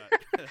 I missed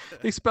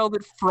that. They spelled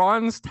it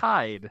Franz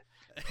Tide.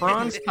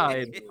 Franz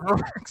Tide.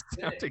 Throwback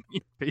sounding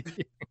EP.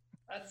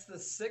 That's the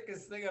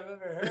sickest thing I've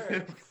ever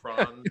heard.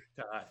 Franz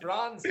Tide.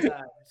 Franz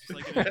time. It's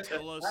like an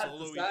Attila That's solo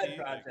the side EP.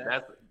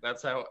 project.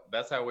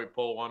 That's how we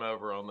pull one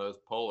over on those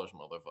Polish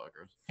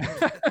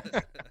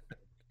motherfuckers.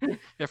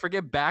 Yeah,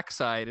 forget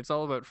backside. It's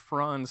all about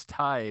Franz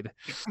Tide.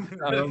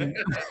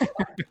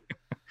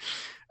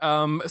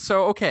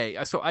 So okay,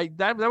 so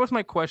that was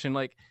my question.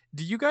 Like,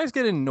 do you guys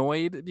get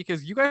annoyed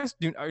because you guys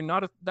are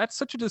not? That's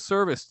such a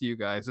disservice to you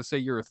guys to say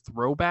you're a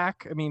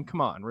throwback. I mean, come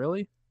on,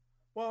 really?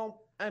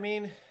 Well, I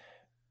mean,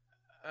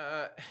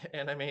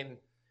 and I mean,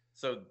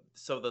 so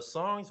the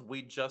songs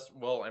we just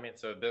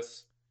so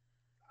this,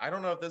 I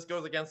don't know if this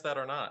goes against that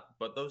or not,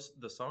 but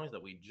the songs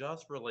that we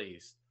just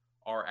released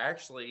are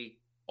actually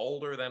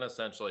older than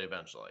Essentially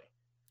Eventually,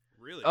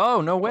 Really?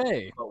 Oh, no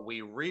way. but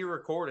we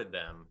re-recorded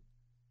them,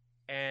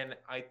 and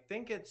I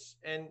think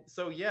and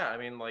so yeah, I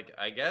mean, like,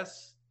 I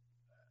guess,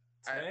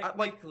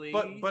 Technically,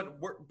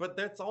 but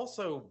that's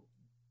also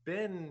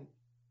been.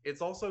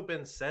 It's also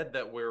been said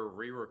that we're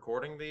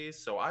re-recording these,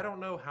 so I don't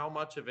know how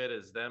much of it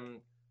is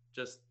them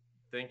just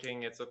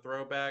thinking it's a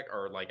throwback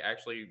or like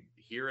actually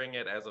hearing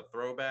it as a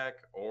throwback,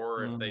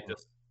 or if they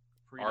just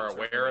are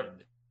aware of.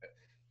 predetermined.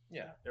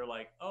 Yeah, They're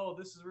like, oh,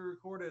 this is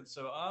re-recorded,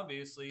 so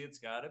obviously it's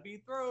got to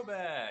be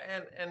throwback.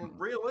 and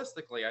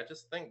realistically, I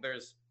just think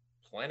there's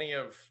plenty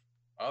of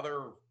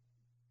other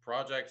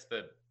projects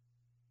that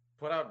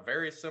put out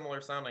very similar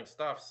sounding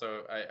stuff.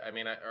 So I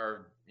mean,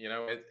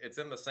 it's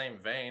in the same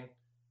vein.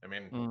 I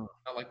mean, Mm.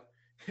 not like,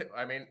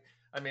 I mean,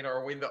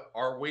 are we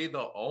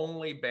the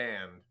only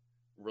band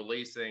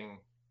releasing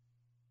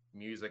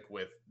music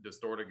with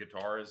distorted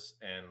guitars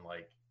and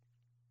like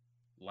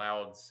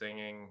loud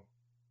singing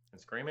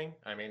and screaming?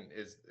 I mean,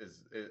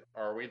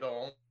 are we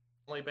the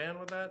only band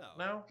with that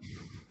No.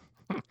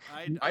 now?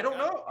 I don't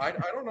know. I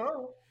don't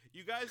know.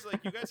 You guys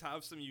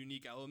have some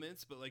unique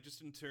elements, but like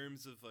just in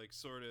terms of like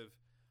sort of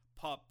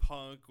pop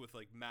punk with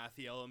like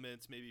mathy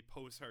elements, maybe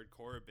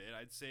post-hardcore a bit,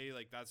 I'd say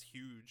like that's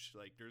huge.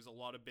 Like there's a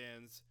lot of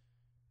bands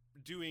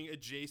doing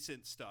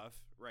adjacent stuff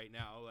right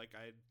now. Like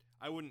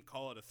I wouldn't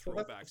call it a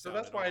throwback. So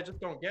that's why I just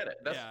don't get it.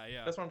 That's,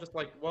 yeah. That's why I'm just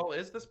like, well,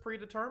 is this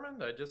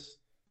predetermined? I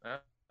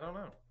don't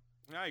know.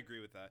 I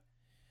agree with that.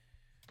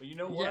 But you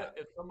know what?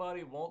 If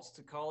somebody wants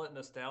to call it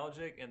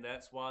nostalgic and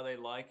that's why they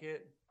like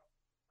it,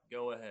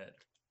 go ahead.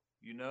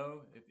 You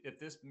know, if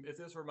this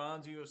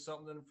reminds you of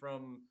something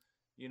from,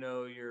 you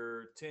know,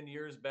 your 10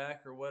 years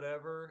back or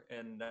whatever,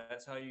 and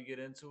that's how you get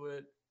into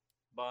it,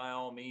 by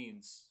all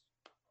means.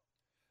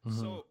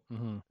 So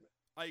Mm-hmm.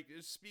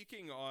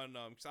 speaking on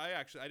because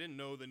I didn't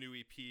know the new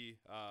EP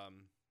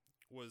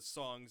was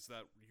songs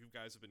that you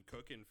guys have been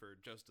cooking for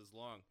just as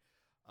long.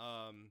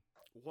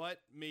 What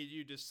made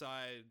you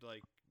decide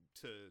like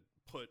to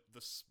put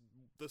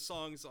the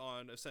songs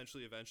on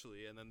Essentially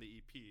Eventually and then the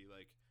EP?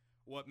 Like,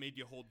 what made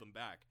you hold them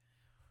back?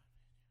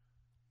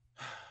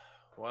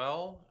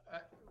 Well,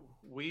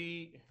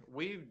 we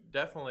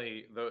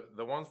definitely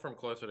the ones from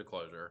Closer to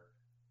Closure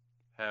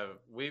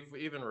we've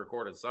even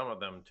recorded some of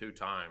them 2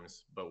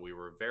 times, but we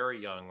were very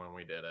young when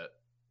we did it.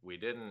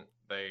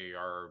 They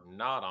are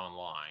not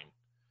online.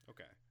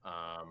 Okay.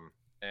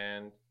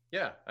 And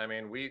yeah, I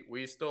mean,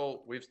 we've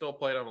still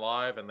played them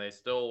live, and they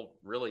still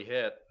really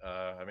hit.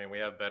 I mean, we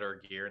have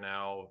better gear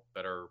now,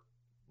 better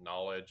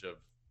knowledge of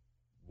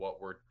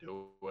what we're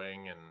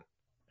doing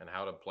and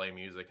how to play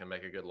music and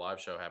make a good live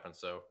show happen.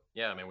 So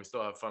yeah, I mean, we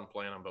still have fun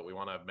playing them, but we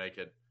want to make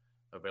it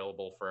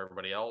available for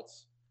everybody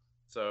else.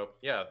 So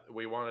yeah,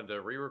 we wanted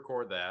to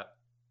re-record that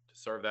to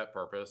serve that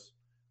purpose.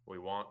 We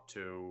want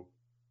to,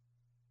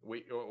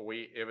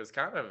 it was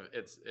kind of,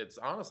 it's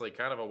honestly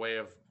kind of a way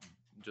of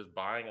just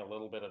buying a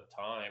little bit of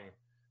time,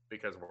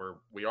 because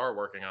we are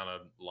working on a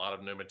lot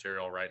of new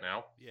material right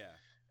now. Yeah.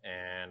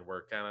 And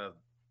we're kind of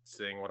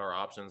seeing what our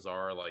options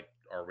are. Like,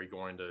 are we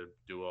going to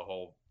do a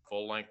whole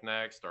full length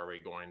next? Are we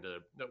going to,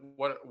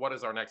 what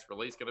is our next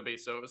release going to be?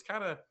 So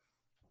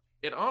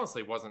it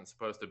honestly wasn't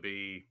supposed to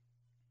be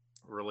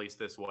released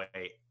this way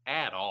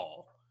at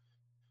all.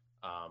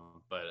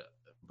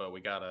 but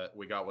we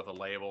got with a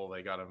label.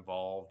 They got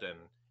involved, and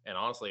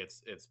honestly,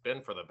 it's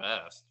been for the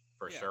best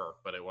for Yeah. sure.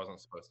 But it wasn't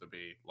supposed to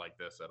be like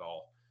this at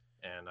all.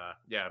 And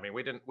yeah, I mean,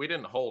 we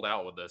didn't hold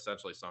out with the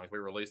Essentially songs. We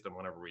released them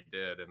whenever we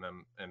did, and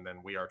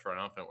then We Are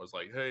Triumphant was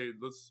like, hey,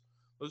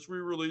 let's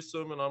re-release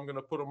them, and I'm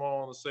gonna put them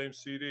all on the same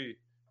CD.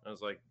 I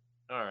was like,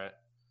 all right.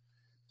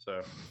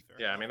 So Fair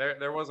yeah, I enough.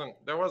 mean,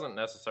 there wasn't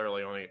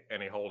necessarily only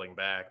any holding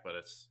back, but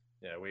it's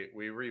yeah,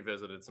 we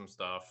revisited some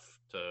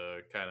stuff to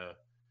kind of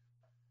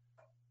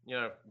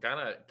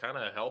kind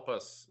of help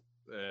us.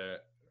 Or-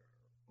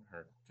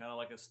 Kind of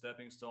like a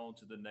stepping stone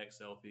to the next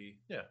LP.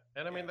 yeah,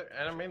 and I mean, Yeah,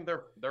 and I mean,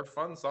 they're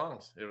fun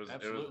songs. It was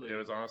Absolutely. it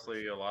was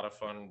honestly a lot of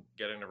fun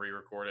getting to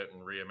re-record it and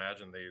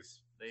reimagine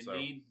these. They So,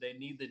 need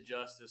the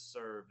justice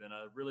served, and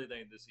I really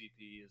think this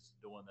EP is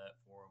doing that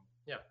for them.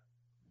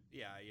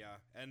 Yeah.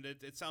 And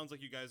it sounds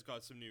like you guys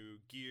got some new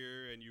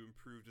gear and you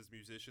improved as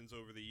musicians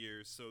over the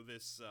years. So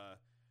this,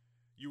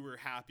 you were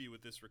happy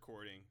with this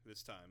recording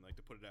this time, like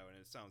to put it out, and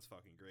it sounds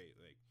fucking great.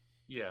 Like,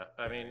 yeah,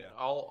 I mean, yeah.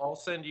 I'll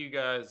send you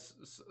guys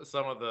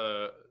some of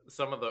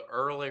the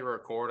early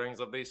recordings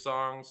of these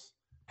songs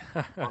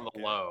on the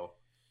Okay. low.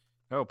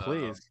 Oh,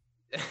 please.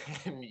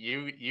 And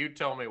you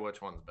tell me which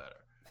one's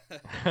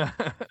better. Fair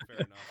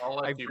enough. I'll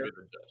let I've you be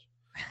the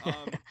judge.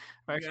 Um, You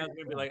Actually- guys are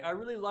gonna be like, I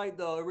really like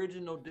the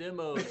original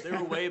demos. They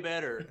were way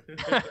better.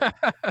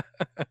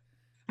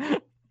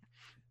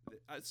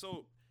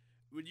 so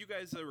when you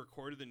guys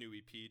recorded the new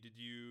EP, did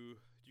you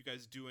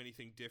guys do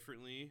anything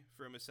differently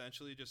from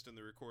Essentially just in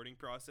the recording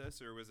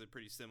process, or was it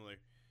pretty similar?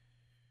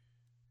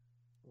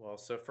 Well,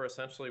 so for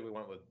Essentially, we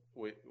went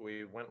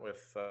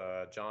with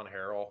John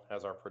Harrell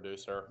as our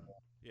producer,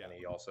 Yeah. and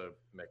he also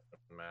mixed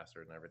and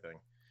mastered and everything.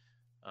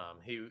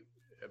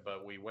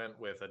 But we went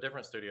with a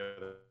different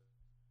studio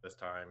this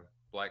time,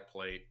 Black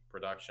Plate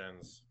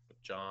Productions,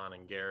 with John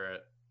and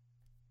Garrett.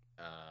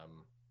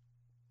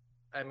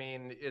 I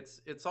mean,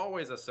 it's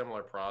always a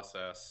similar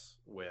process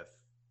with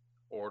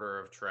order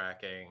of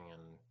tracking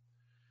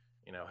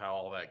and how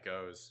all that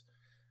goes.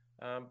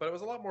 But it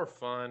was a lot more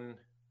fun,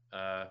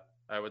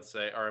 I would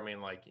say. Or I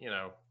mean, like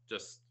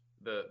just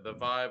the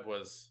vibe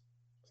was.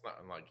 It's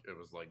not like it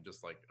was like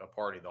just like a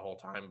party the whole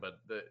time, but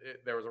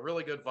there was a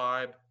really good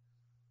vibe,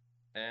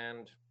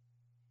 and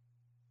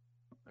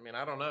I mean,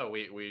 I don't know.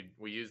 We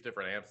used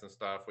different amps and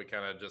stuff. We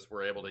kind of just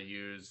were able to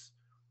use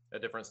a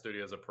different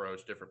studio's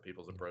approach, different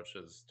people's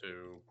approaches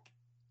to,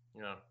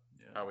 Yeah.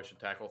 how we should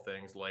tackle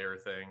things, layer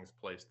things,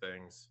 place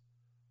things,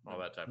 all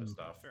that type of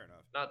stuff. Fair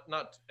enough.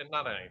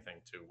 Not anything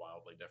too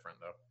wildly different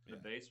though. The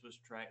Yeah. bass was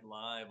tracked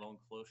live on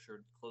Closer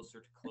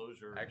to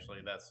Closure.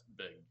 Actually, that's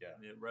big.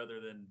 Yeah. Rather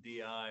than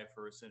DI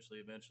for Essentially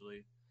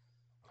Eventually.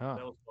 Huh.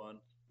 That was fun.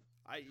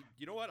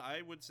 You know what?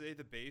 I would say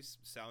the bass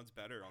sounds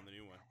better on the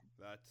new one.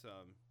 That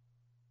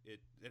it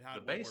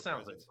had The way bass more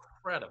sounds presence.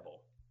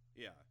 incredible.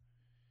 Yeah.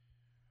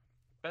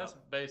 Best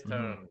bass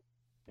tone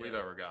we've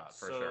ever got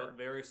for so sure.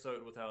 very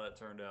stoked with how that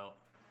turned out.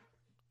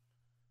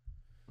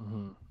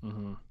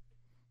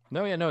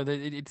 No, yeah, no,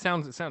 it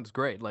sounds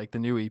great, like the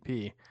new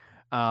EP.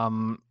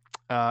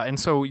 And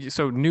so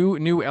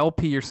new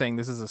LP. You're saying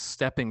this is a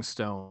stepping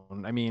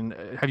stone. I mean,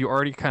 have you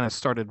already kind of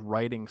started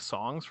writing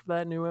songs for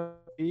that new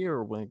LP,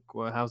 or like,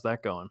 how's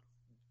that going?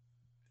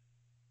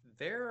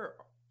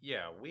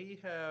 We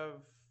have.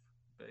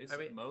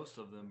 Basically, most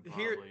of them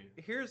Here, probably.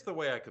 here's the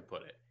way I could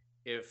put it.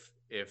 If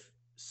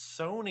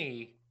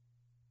Sony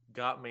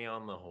got me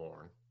on the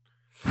horn,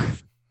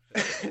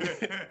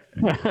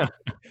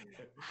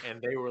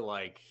 and they were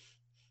like,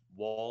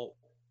 Walt,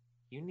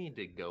 you need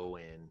to go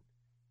in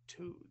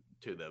to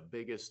the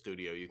biggest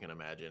studio you can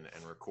imagine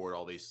and record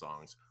all these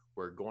songs.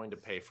 We're going to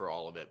pay for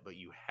all of it, but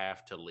you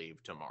have to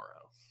leave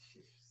tomorrow.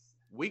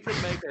 We could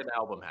make an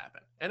album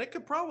happen, and it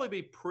could probably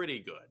be pretty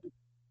good.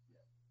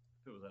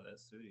 If it was at that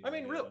studio. I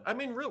mean,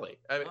 really.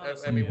 I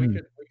Honestly, mean,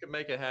 yeah. we could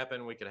make it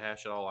happen. We could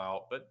hash it all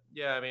out. But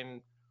yeah, I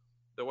mean,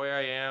 the way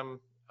I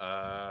am,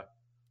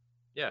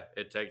 yeah,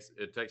 it takes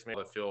me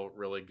to feel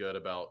really good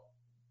about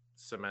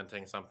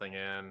cementing something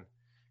in,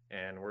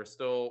 and we're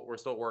still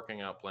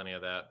working out plenty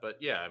of that. But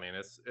yeah, I mean,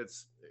 it's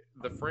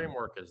the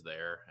framework is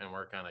there, and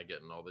we're kind of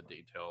getting all the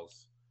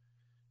details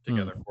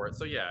together for it.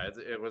 So yeah,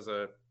 it was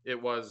a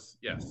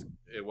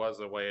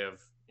way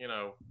of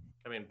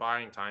I mean,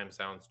 buying time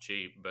sounds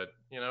cheap, but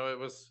it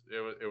was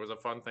a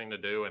fun thing to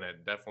do, and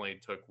it definitely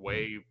took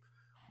way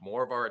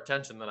more of our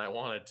attention than I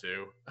wanted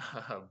to.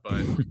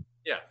 But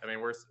yeah, I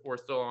mean, we're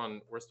still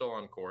on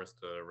course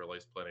to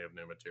release plenty of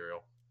new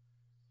material.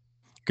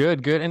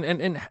 Good.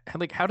 And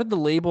like, how did the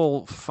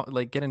label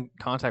get in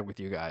contact with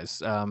you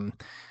guys?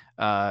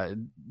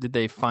 Did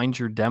they find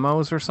your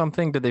demos or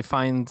something? Did they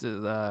find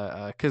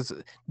because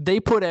they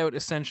put out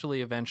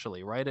Essentially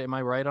Eventually, right? Am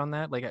I right on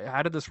that? Like,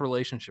 how did this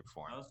relationship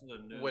form? This is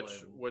a new Which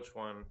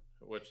label.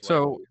 which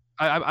So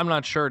label? I'm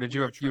not sure. Did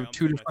you We Are have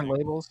two Triumphant, I different think.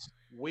 labels?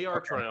 We Are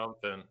Okay.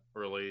 Triumphant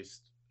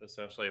released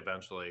Essentially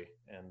Eventually,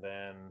 and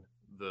then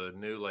the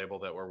new label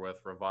that we're with,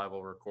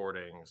 Revival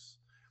Recordings,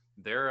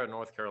 they're a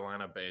North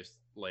Carolina based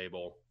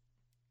label,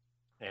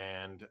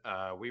 and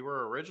we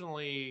were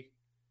originally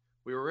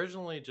we were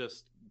originally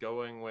just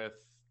going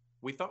with.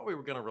 We thought we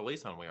were going to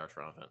release on We Are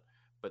Triumphant,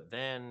 but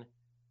then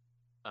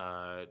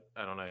I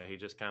don't know. He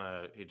just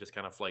kind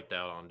of flaked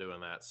out on doing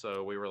that.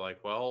 So we were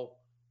like, well,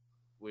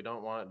 we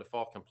don't want it to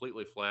fall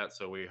completely flat.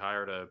 So we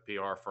hired a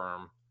PR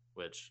firm,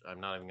 which I'm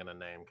not even going to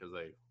name because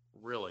they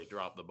really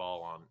dropped the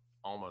ball on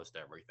almost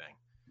everything.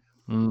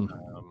 Mm.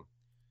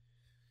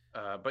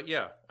 But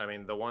yeah, I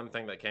mean, the one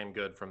thing that came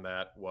good from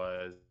that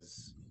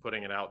was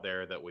putting it out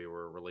there that we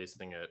were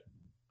releasing it,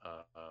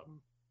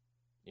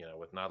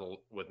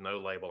 with no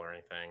label or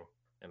anything.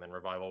 And then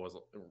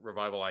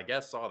Revival, I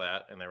guess, saw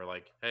that and they were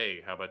like,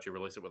 "Hey, how about you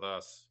release it with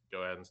us?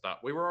 Go ahead and stop."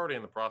 We were already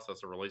in the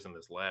process of releasing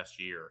this last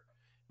year,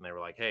 and they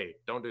were like, "Hey,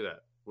 don't do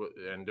that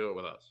and do it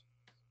with us."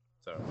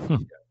 So yeah,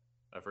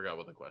 I forgot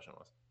what the question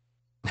was.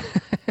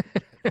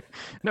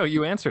 No,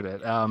 you answered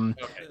it.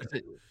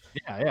 Okay.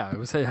 Yeah. It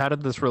was, how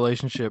did this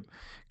relationship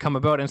come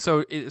about? And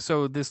so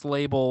this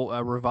label,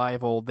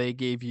 Revival, they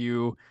gave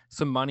you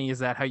some money. Is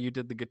that how you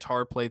did the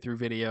guitar playthrough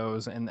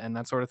videos and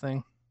that sort of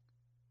thing?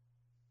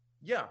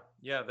 Yeah,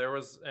 there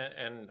was,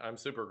 and I'm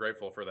super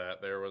grateful for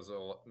that. There was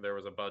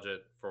a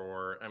budget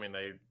for, I mean,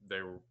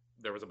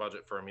 there was a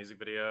budget for a music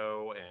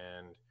video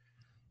and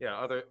yeah,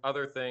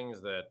 other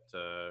things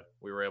that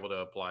we were able to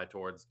apply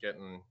towards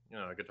getting,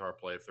 a guitar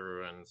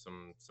playthrough and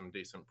some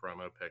decent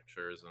promo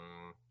pictures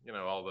and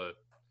all the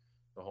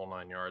whole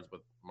 9 yards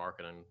with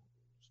marketing.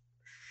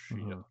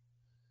 Mhm.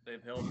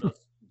 They've helped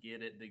us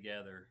get it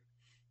together.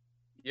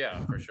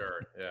 Yeah, for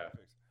sure. Yeah.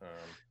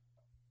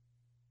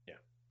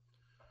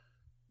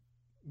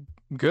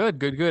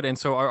 Good. And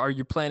so are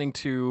you planning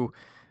to,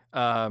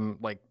 I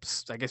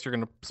guess you're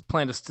going to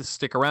plan to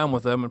stick around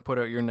with them and put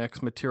out your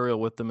next material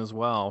with them as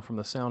well, from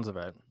the sounds of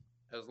it?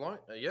 As long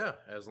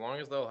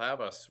as they'll have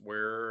us,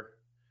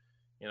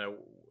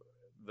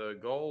 the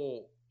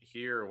goal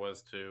here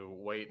was to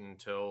wait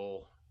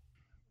until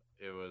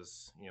it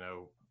was,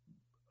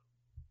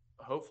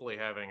 hopefully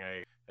having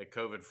a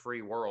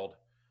COVID-free world,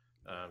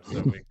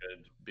 so we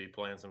could be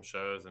playing some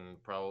shows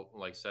and probably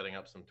like setting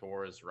up some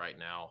tours right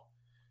now,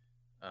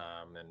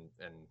 and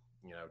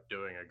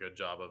doing a good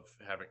job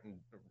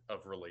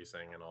of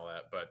releasing and all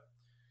that. But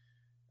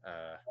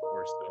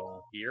we're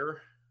still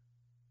here.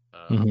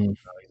 Mhm.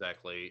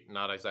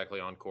 Not exactly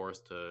on course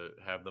to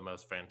have the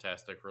most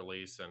fantastic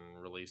release and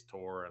release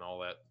tour and all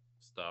that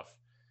stuff.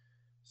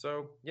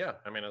 So yeah,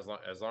 I mean, as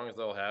long as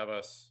they'll have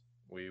us,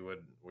 we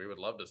would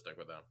love to stick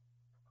with them.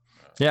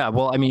 Yeah,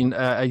 well, I mean,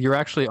 you're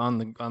actually on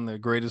the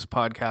greatest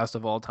podcast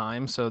of all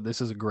time, so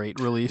this is a great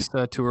release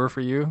tour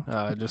for you.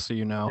 Just so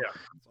you know.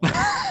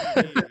 Yeah.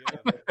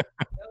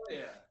 Hell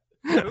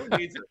yeah. Who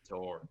needs a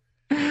tour?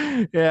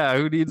 Yeah,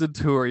 who needs a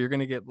tour? You're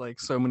gonna get like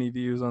so many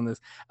views on this.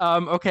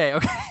 Okay.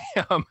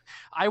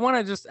 I want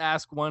to just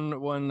ask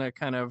one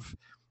kind of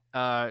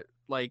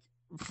like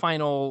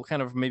final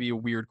kind of maybe a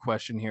weird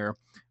question here.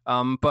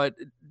 But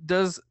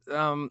does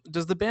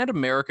the band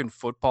American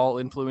Football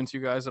influence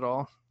you guys at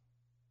all?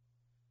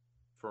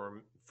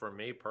 For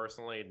me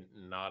personally,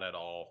 not at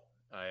all.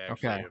 I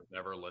actually Okay. have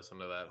never listened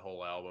to that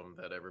whole album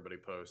that everybody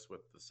posts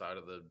with the side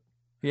of the.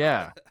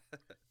 Yeah.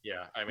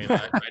 Yeah, I mean,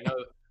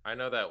 I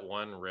know that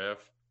one riff.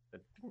 I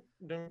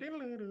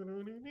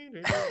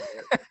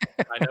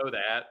know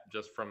that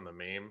just from the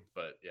meme,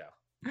 but yeah,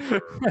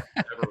 never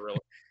really.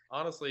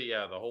 Honestly,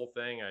 yeah, the whole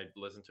thing, I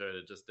listened to it.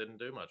 It just didn't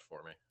do much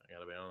for me. I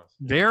gotta be honest.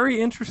 Very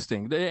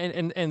interesting.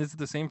 And is it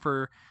the same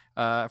for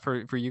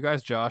you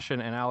guys, Josh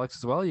and Alex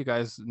as well? You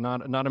guys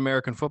not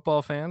American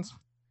football fans?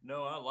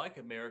 No, I like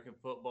American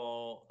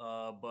football,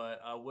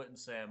 but I wouldn't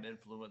say I'm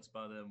influenced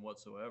by them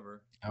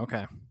whatsoever.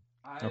 Okay.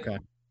 Okay.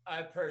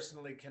 I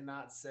personally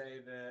cannot say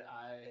that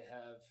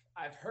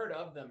I've heard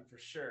of them for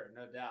sure,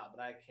 no doubt,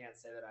 but I can't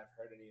say that I've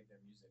heard any of their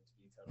music, to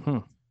be totally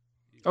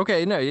honest.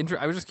 Okay, no,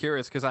 I was just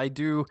curious because I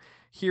do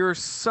hear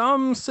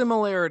some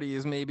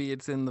similarities. Maybe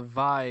it's in the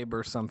vibe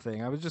or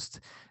something. I was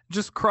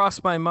just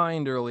crossed my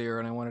mind earlier,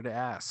 and I wanted to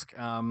ask.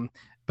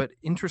 But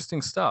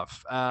interesting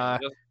stuff.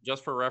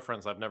 Just for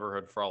reference, I've never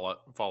heard Fall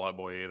Out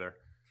Boy either.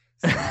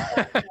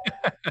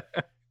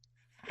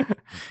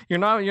 You're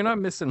not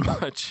missing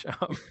much.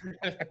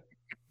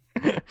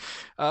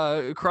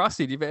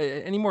 Crossy, do you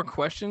have any more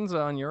questions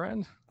on your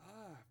end?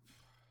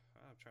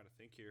 I'm trying to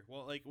think here.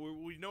 Well, like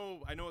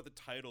I know what the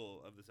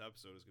title of this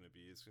episode is going to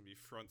be. It's going to be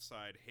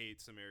Frontside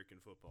Hates American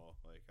Football.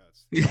 Like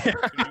that's it's going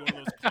to be one of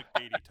those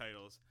clickbaity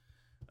titles.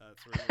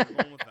 That's where we're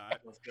going with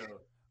that. Let's go.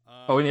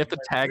 Oh, and you have to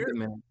tag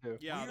them in too.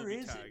 Yeah, they'll Where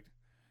be is it? tagged.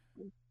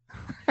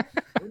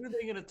 When are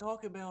they going to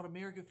talk about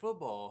American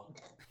football?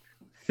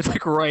 It's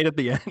like right at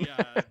the end.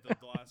 Yeah, the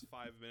last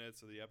 5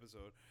 minutes of the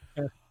episode.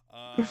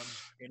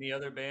 Any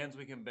other bands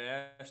we can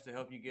bash to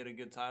help you get a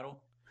good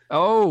title?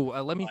 Oh,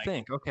 let me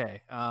think.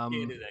 Okay. Can't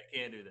do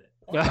that.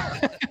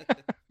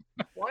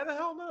 Why the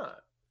hell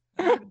not?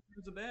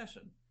 There's a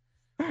bashing.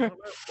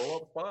 Pull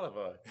up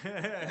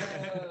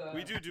Spotify.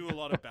 We do a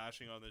lot of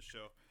bashing on this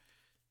show.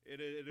 It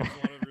is a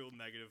lot of real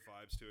negative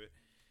vibes to it.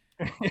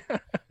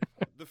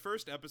 The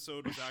first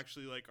episode was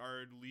actually like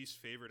our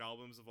least favorite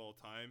albums of all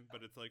time,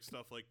 but it's like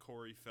stuff like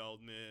Corey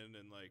Feldman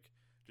and like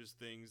just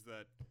things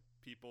that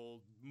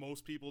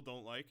most people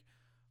don't like.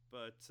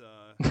 But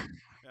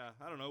yeah,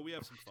 I don't know. We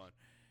have some fun.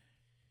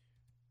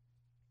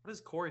 What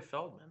is Corey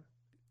Feldman?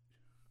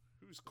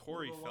 Who's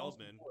Corey One of the Lost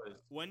Feldman? Boys.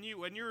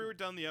 When you're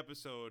done the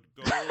episode,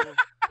 go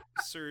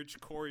search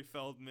Corey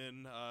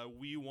Feldman.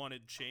 We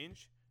Wanted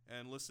Change,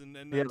 and listen,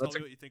 and Yeah, tell that's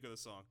me what you think of the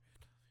song.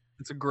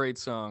 It's a great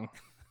song.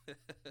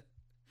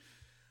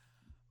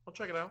 I'll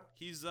check it out.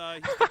 He's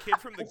the kid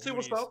from the We'll see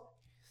Goonies. what's up.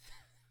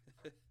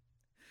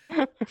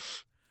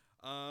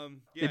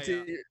 Yeah, It's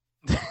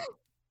yeah.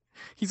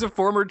 He's a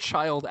former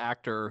child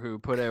actor who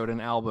put out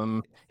an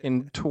album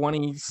in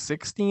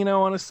 2016, I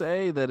want to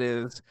say, that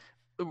is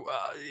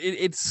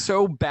it's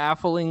so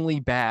bafflingly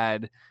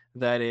bad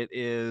that it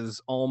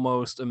is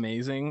almost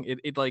amazing.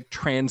 It like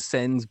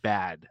transcends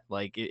bad.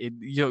 Like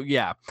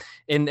yeah.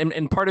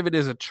 And part of it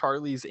is a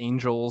Charlie's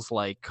Angels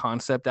like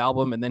concept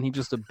album, and then he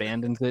just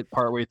abandons it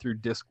partway through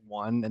disc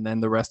 1, and then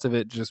the rest of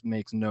it just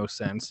makes no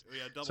sense. Oh,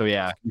 yeah, double So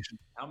yeah, disc. you should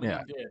How many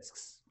Yeah.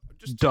 discs?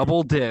 Just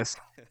double disc.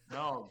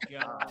 Oh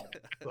God,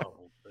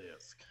 Double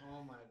disc.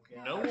 Oh my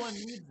god. no one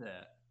needs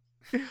that.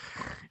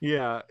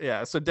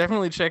 Yeah. So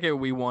definitely check out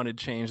We Wanted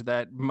Change.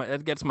 That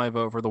gets my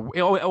vote for the.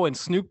 Oh, and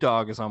Snoop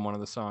Dogg is on one of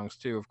the songs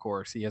too. Of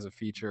course, he has a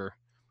feature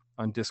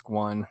on disc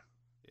 1.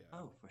 Yeah,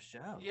 Oh, for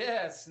sure.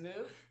 Yeah,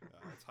 Snoop.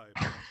 it's hype.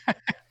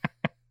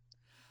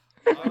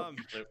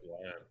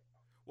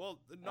 Well,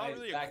 not Hey,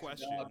 really a back to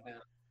question, dog now.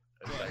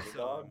 but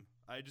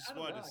I just I don't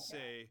wanted know, to I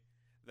say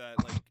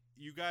that like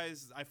you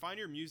guys, I find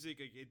your music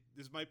like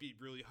this might be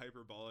really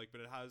hyperbolic,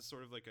 but it has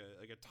sort of like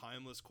a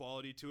timeless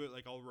quality to it.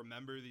 Like I'll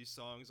remember these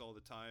songs all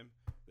the time.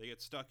 They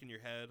get stuck in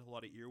your head, a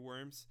lot of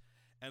earworms,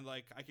 and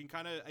like I can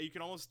you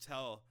can almost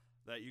tell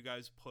that you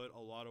guys put a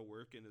lot of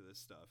work into this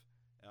stuff.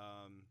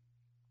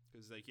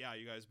 Because like yeah,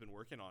 you guys have been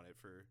working on it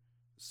for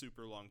a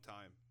super long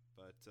time.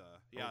 But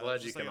yeah, glad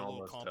that's you just like can a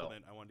little almost tell.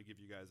 compliment I wanted to give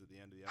you guys at the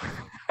end of the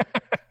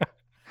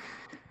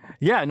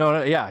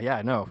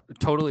episode. No,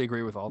 totally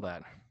agree with all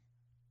that.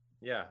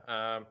 Yeah.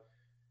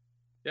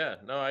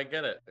 No, I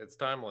get it. It's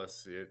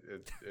timeless. It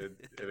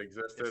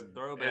existed.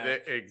 throwback.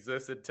 It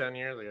existed 10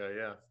 years ago.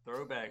 Yeah.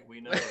 Throwback. We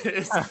know.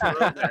 It's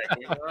throwback,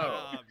 we know.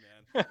 Ah,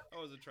 man, I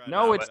wasn't trying.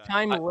 No, to it's that.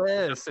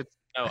 timeless. It's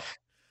No,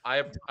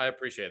 I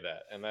appreciate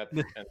that, and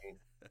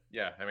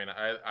yeah. I mean,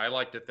 I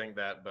like to think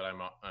that, but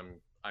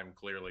I'm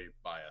clearly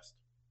biased.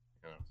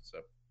 You know, so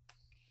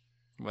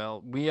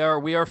Well, we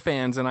are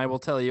fans, and I will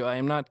tell you, I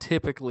am not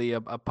typically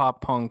a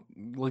pop punk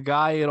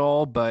guy at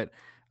all, but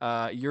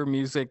your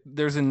music,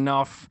 there's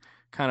enough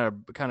kind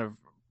of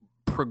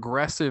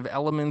progressive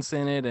elements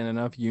in it, and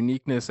enough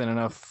uniqueness, and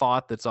enough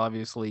thought that's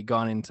obviously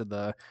gone into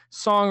the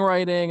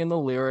songwriting and the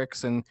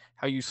lyrics and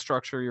how you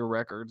structure your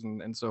records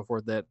and so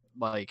forth, that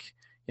like,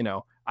 you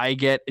know, I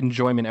get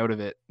enjoyment out of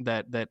it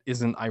that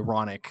isn't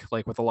ironic,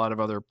 like with a lot of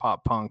other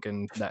pop punk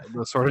and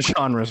those sort of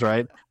genres,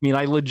 right? I mean,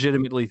 I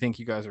legitimately think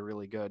you guys are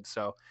really good.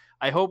 So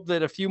I hope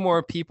that a few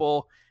more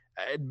people,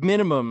 at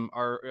minimum,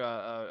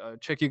 are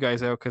check you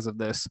guys out because of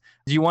this.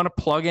 Do you want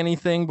to plug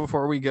anything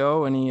before we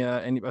go? Any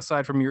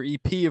aside from your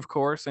EP, of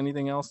course?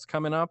 Anything else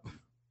coming up?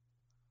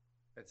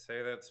 I'd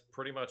say that's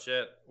pretty much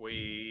it.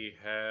 We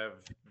have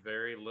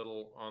very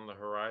little on the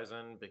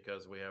horizon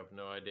because we have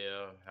no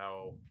idea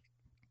how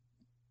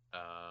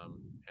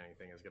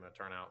anything is going to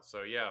turn out.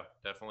 So yeah,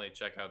 definitely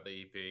check out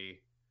the EP.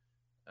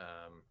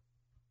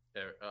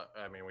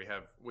 I mean, we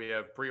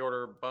have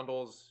pre-order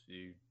bundles.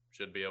 You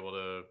should be able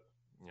to,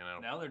 you know.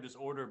 Now they're just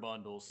order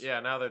bundles. Yeah,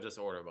 now they're just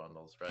order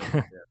bundles, right?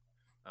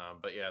 Yeah.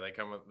 But yeah, they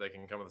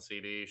can come with a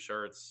CD,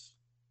 shirts,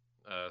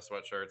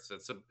 sweatshirts.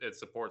 It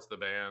supports the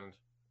band.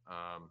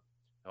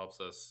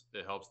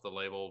 It helps the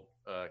label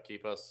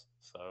keep us.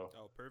 So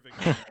Oh, perfect.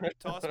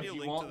 Toss me a You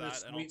link want to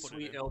this that, and I'll sweet, put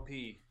sweet it in.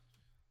 LP.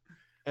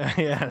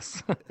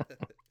 Yes.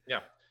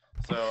 yeah.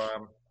 So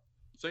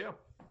yeah.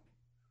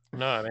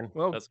 No, I mean,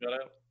 Well, that's about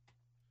it.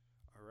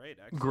 All right.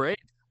 Excellent. great.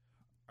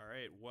 All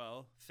right.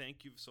 Well,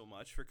 thank you so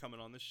much for coming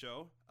on the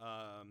show.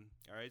 All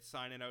right.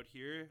 Signing out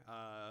here.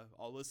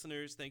 All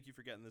listeners, thank you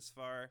for getting this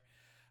far.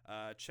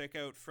 Check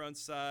out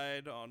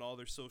Frontside on all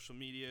their social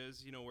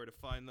medias. You know where to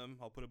find them.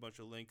 I'll put a bunch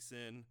of links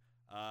in.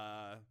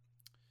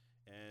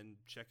 And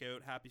check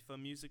out Happy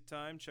Fun Music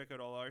Time. Check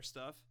out all our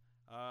stuff.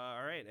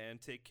 All right.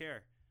 And take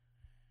care.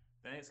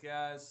 Thanks,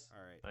 guys.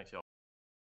 All right. Thanks, y'all.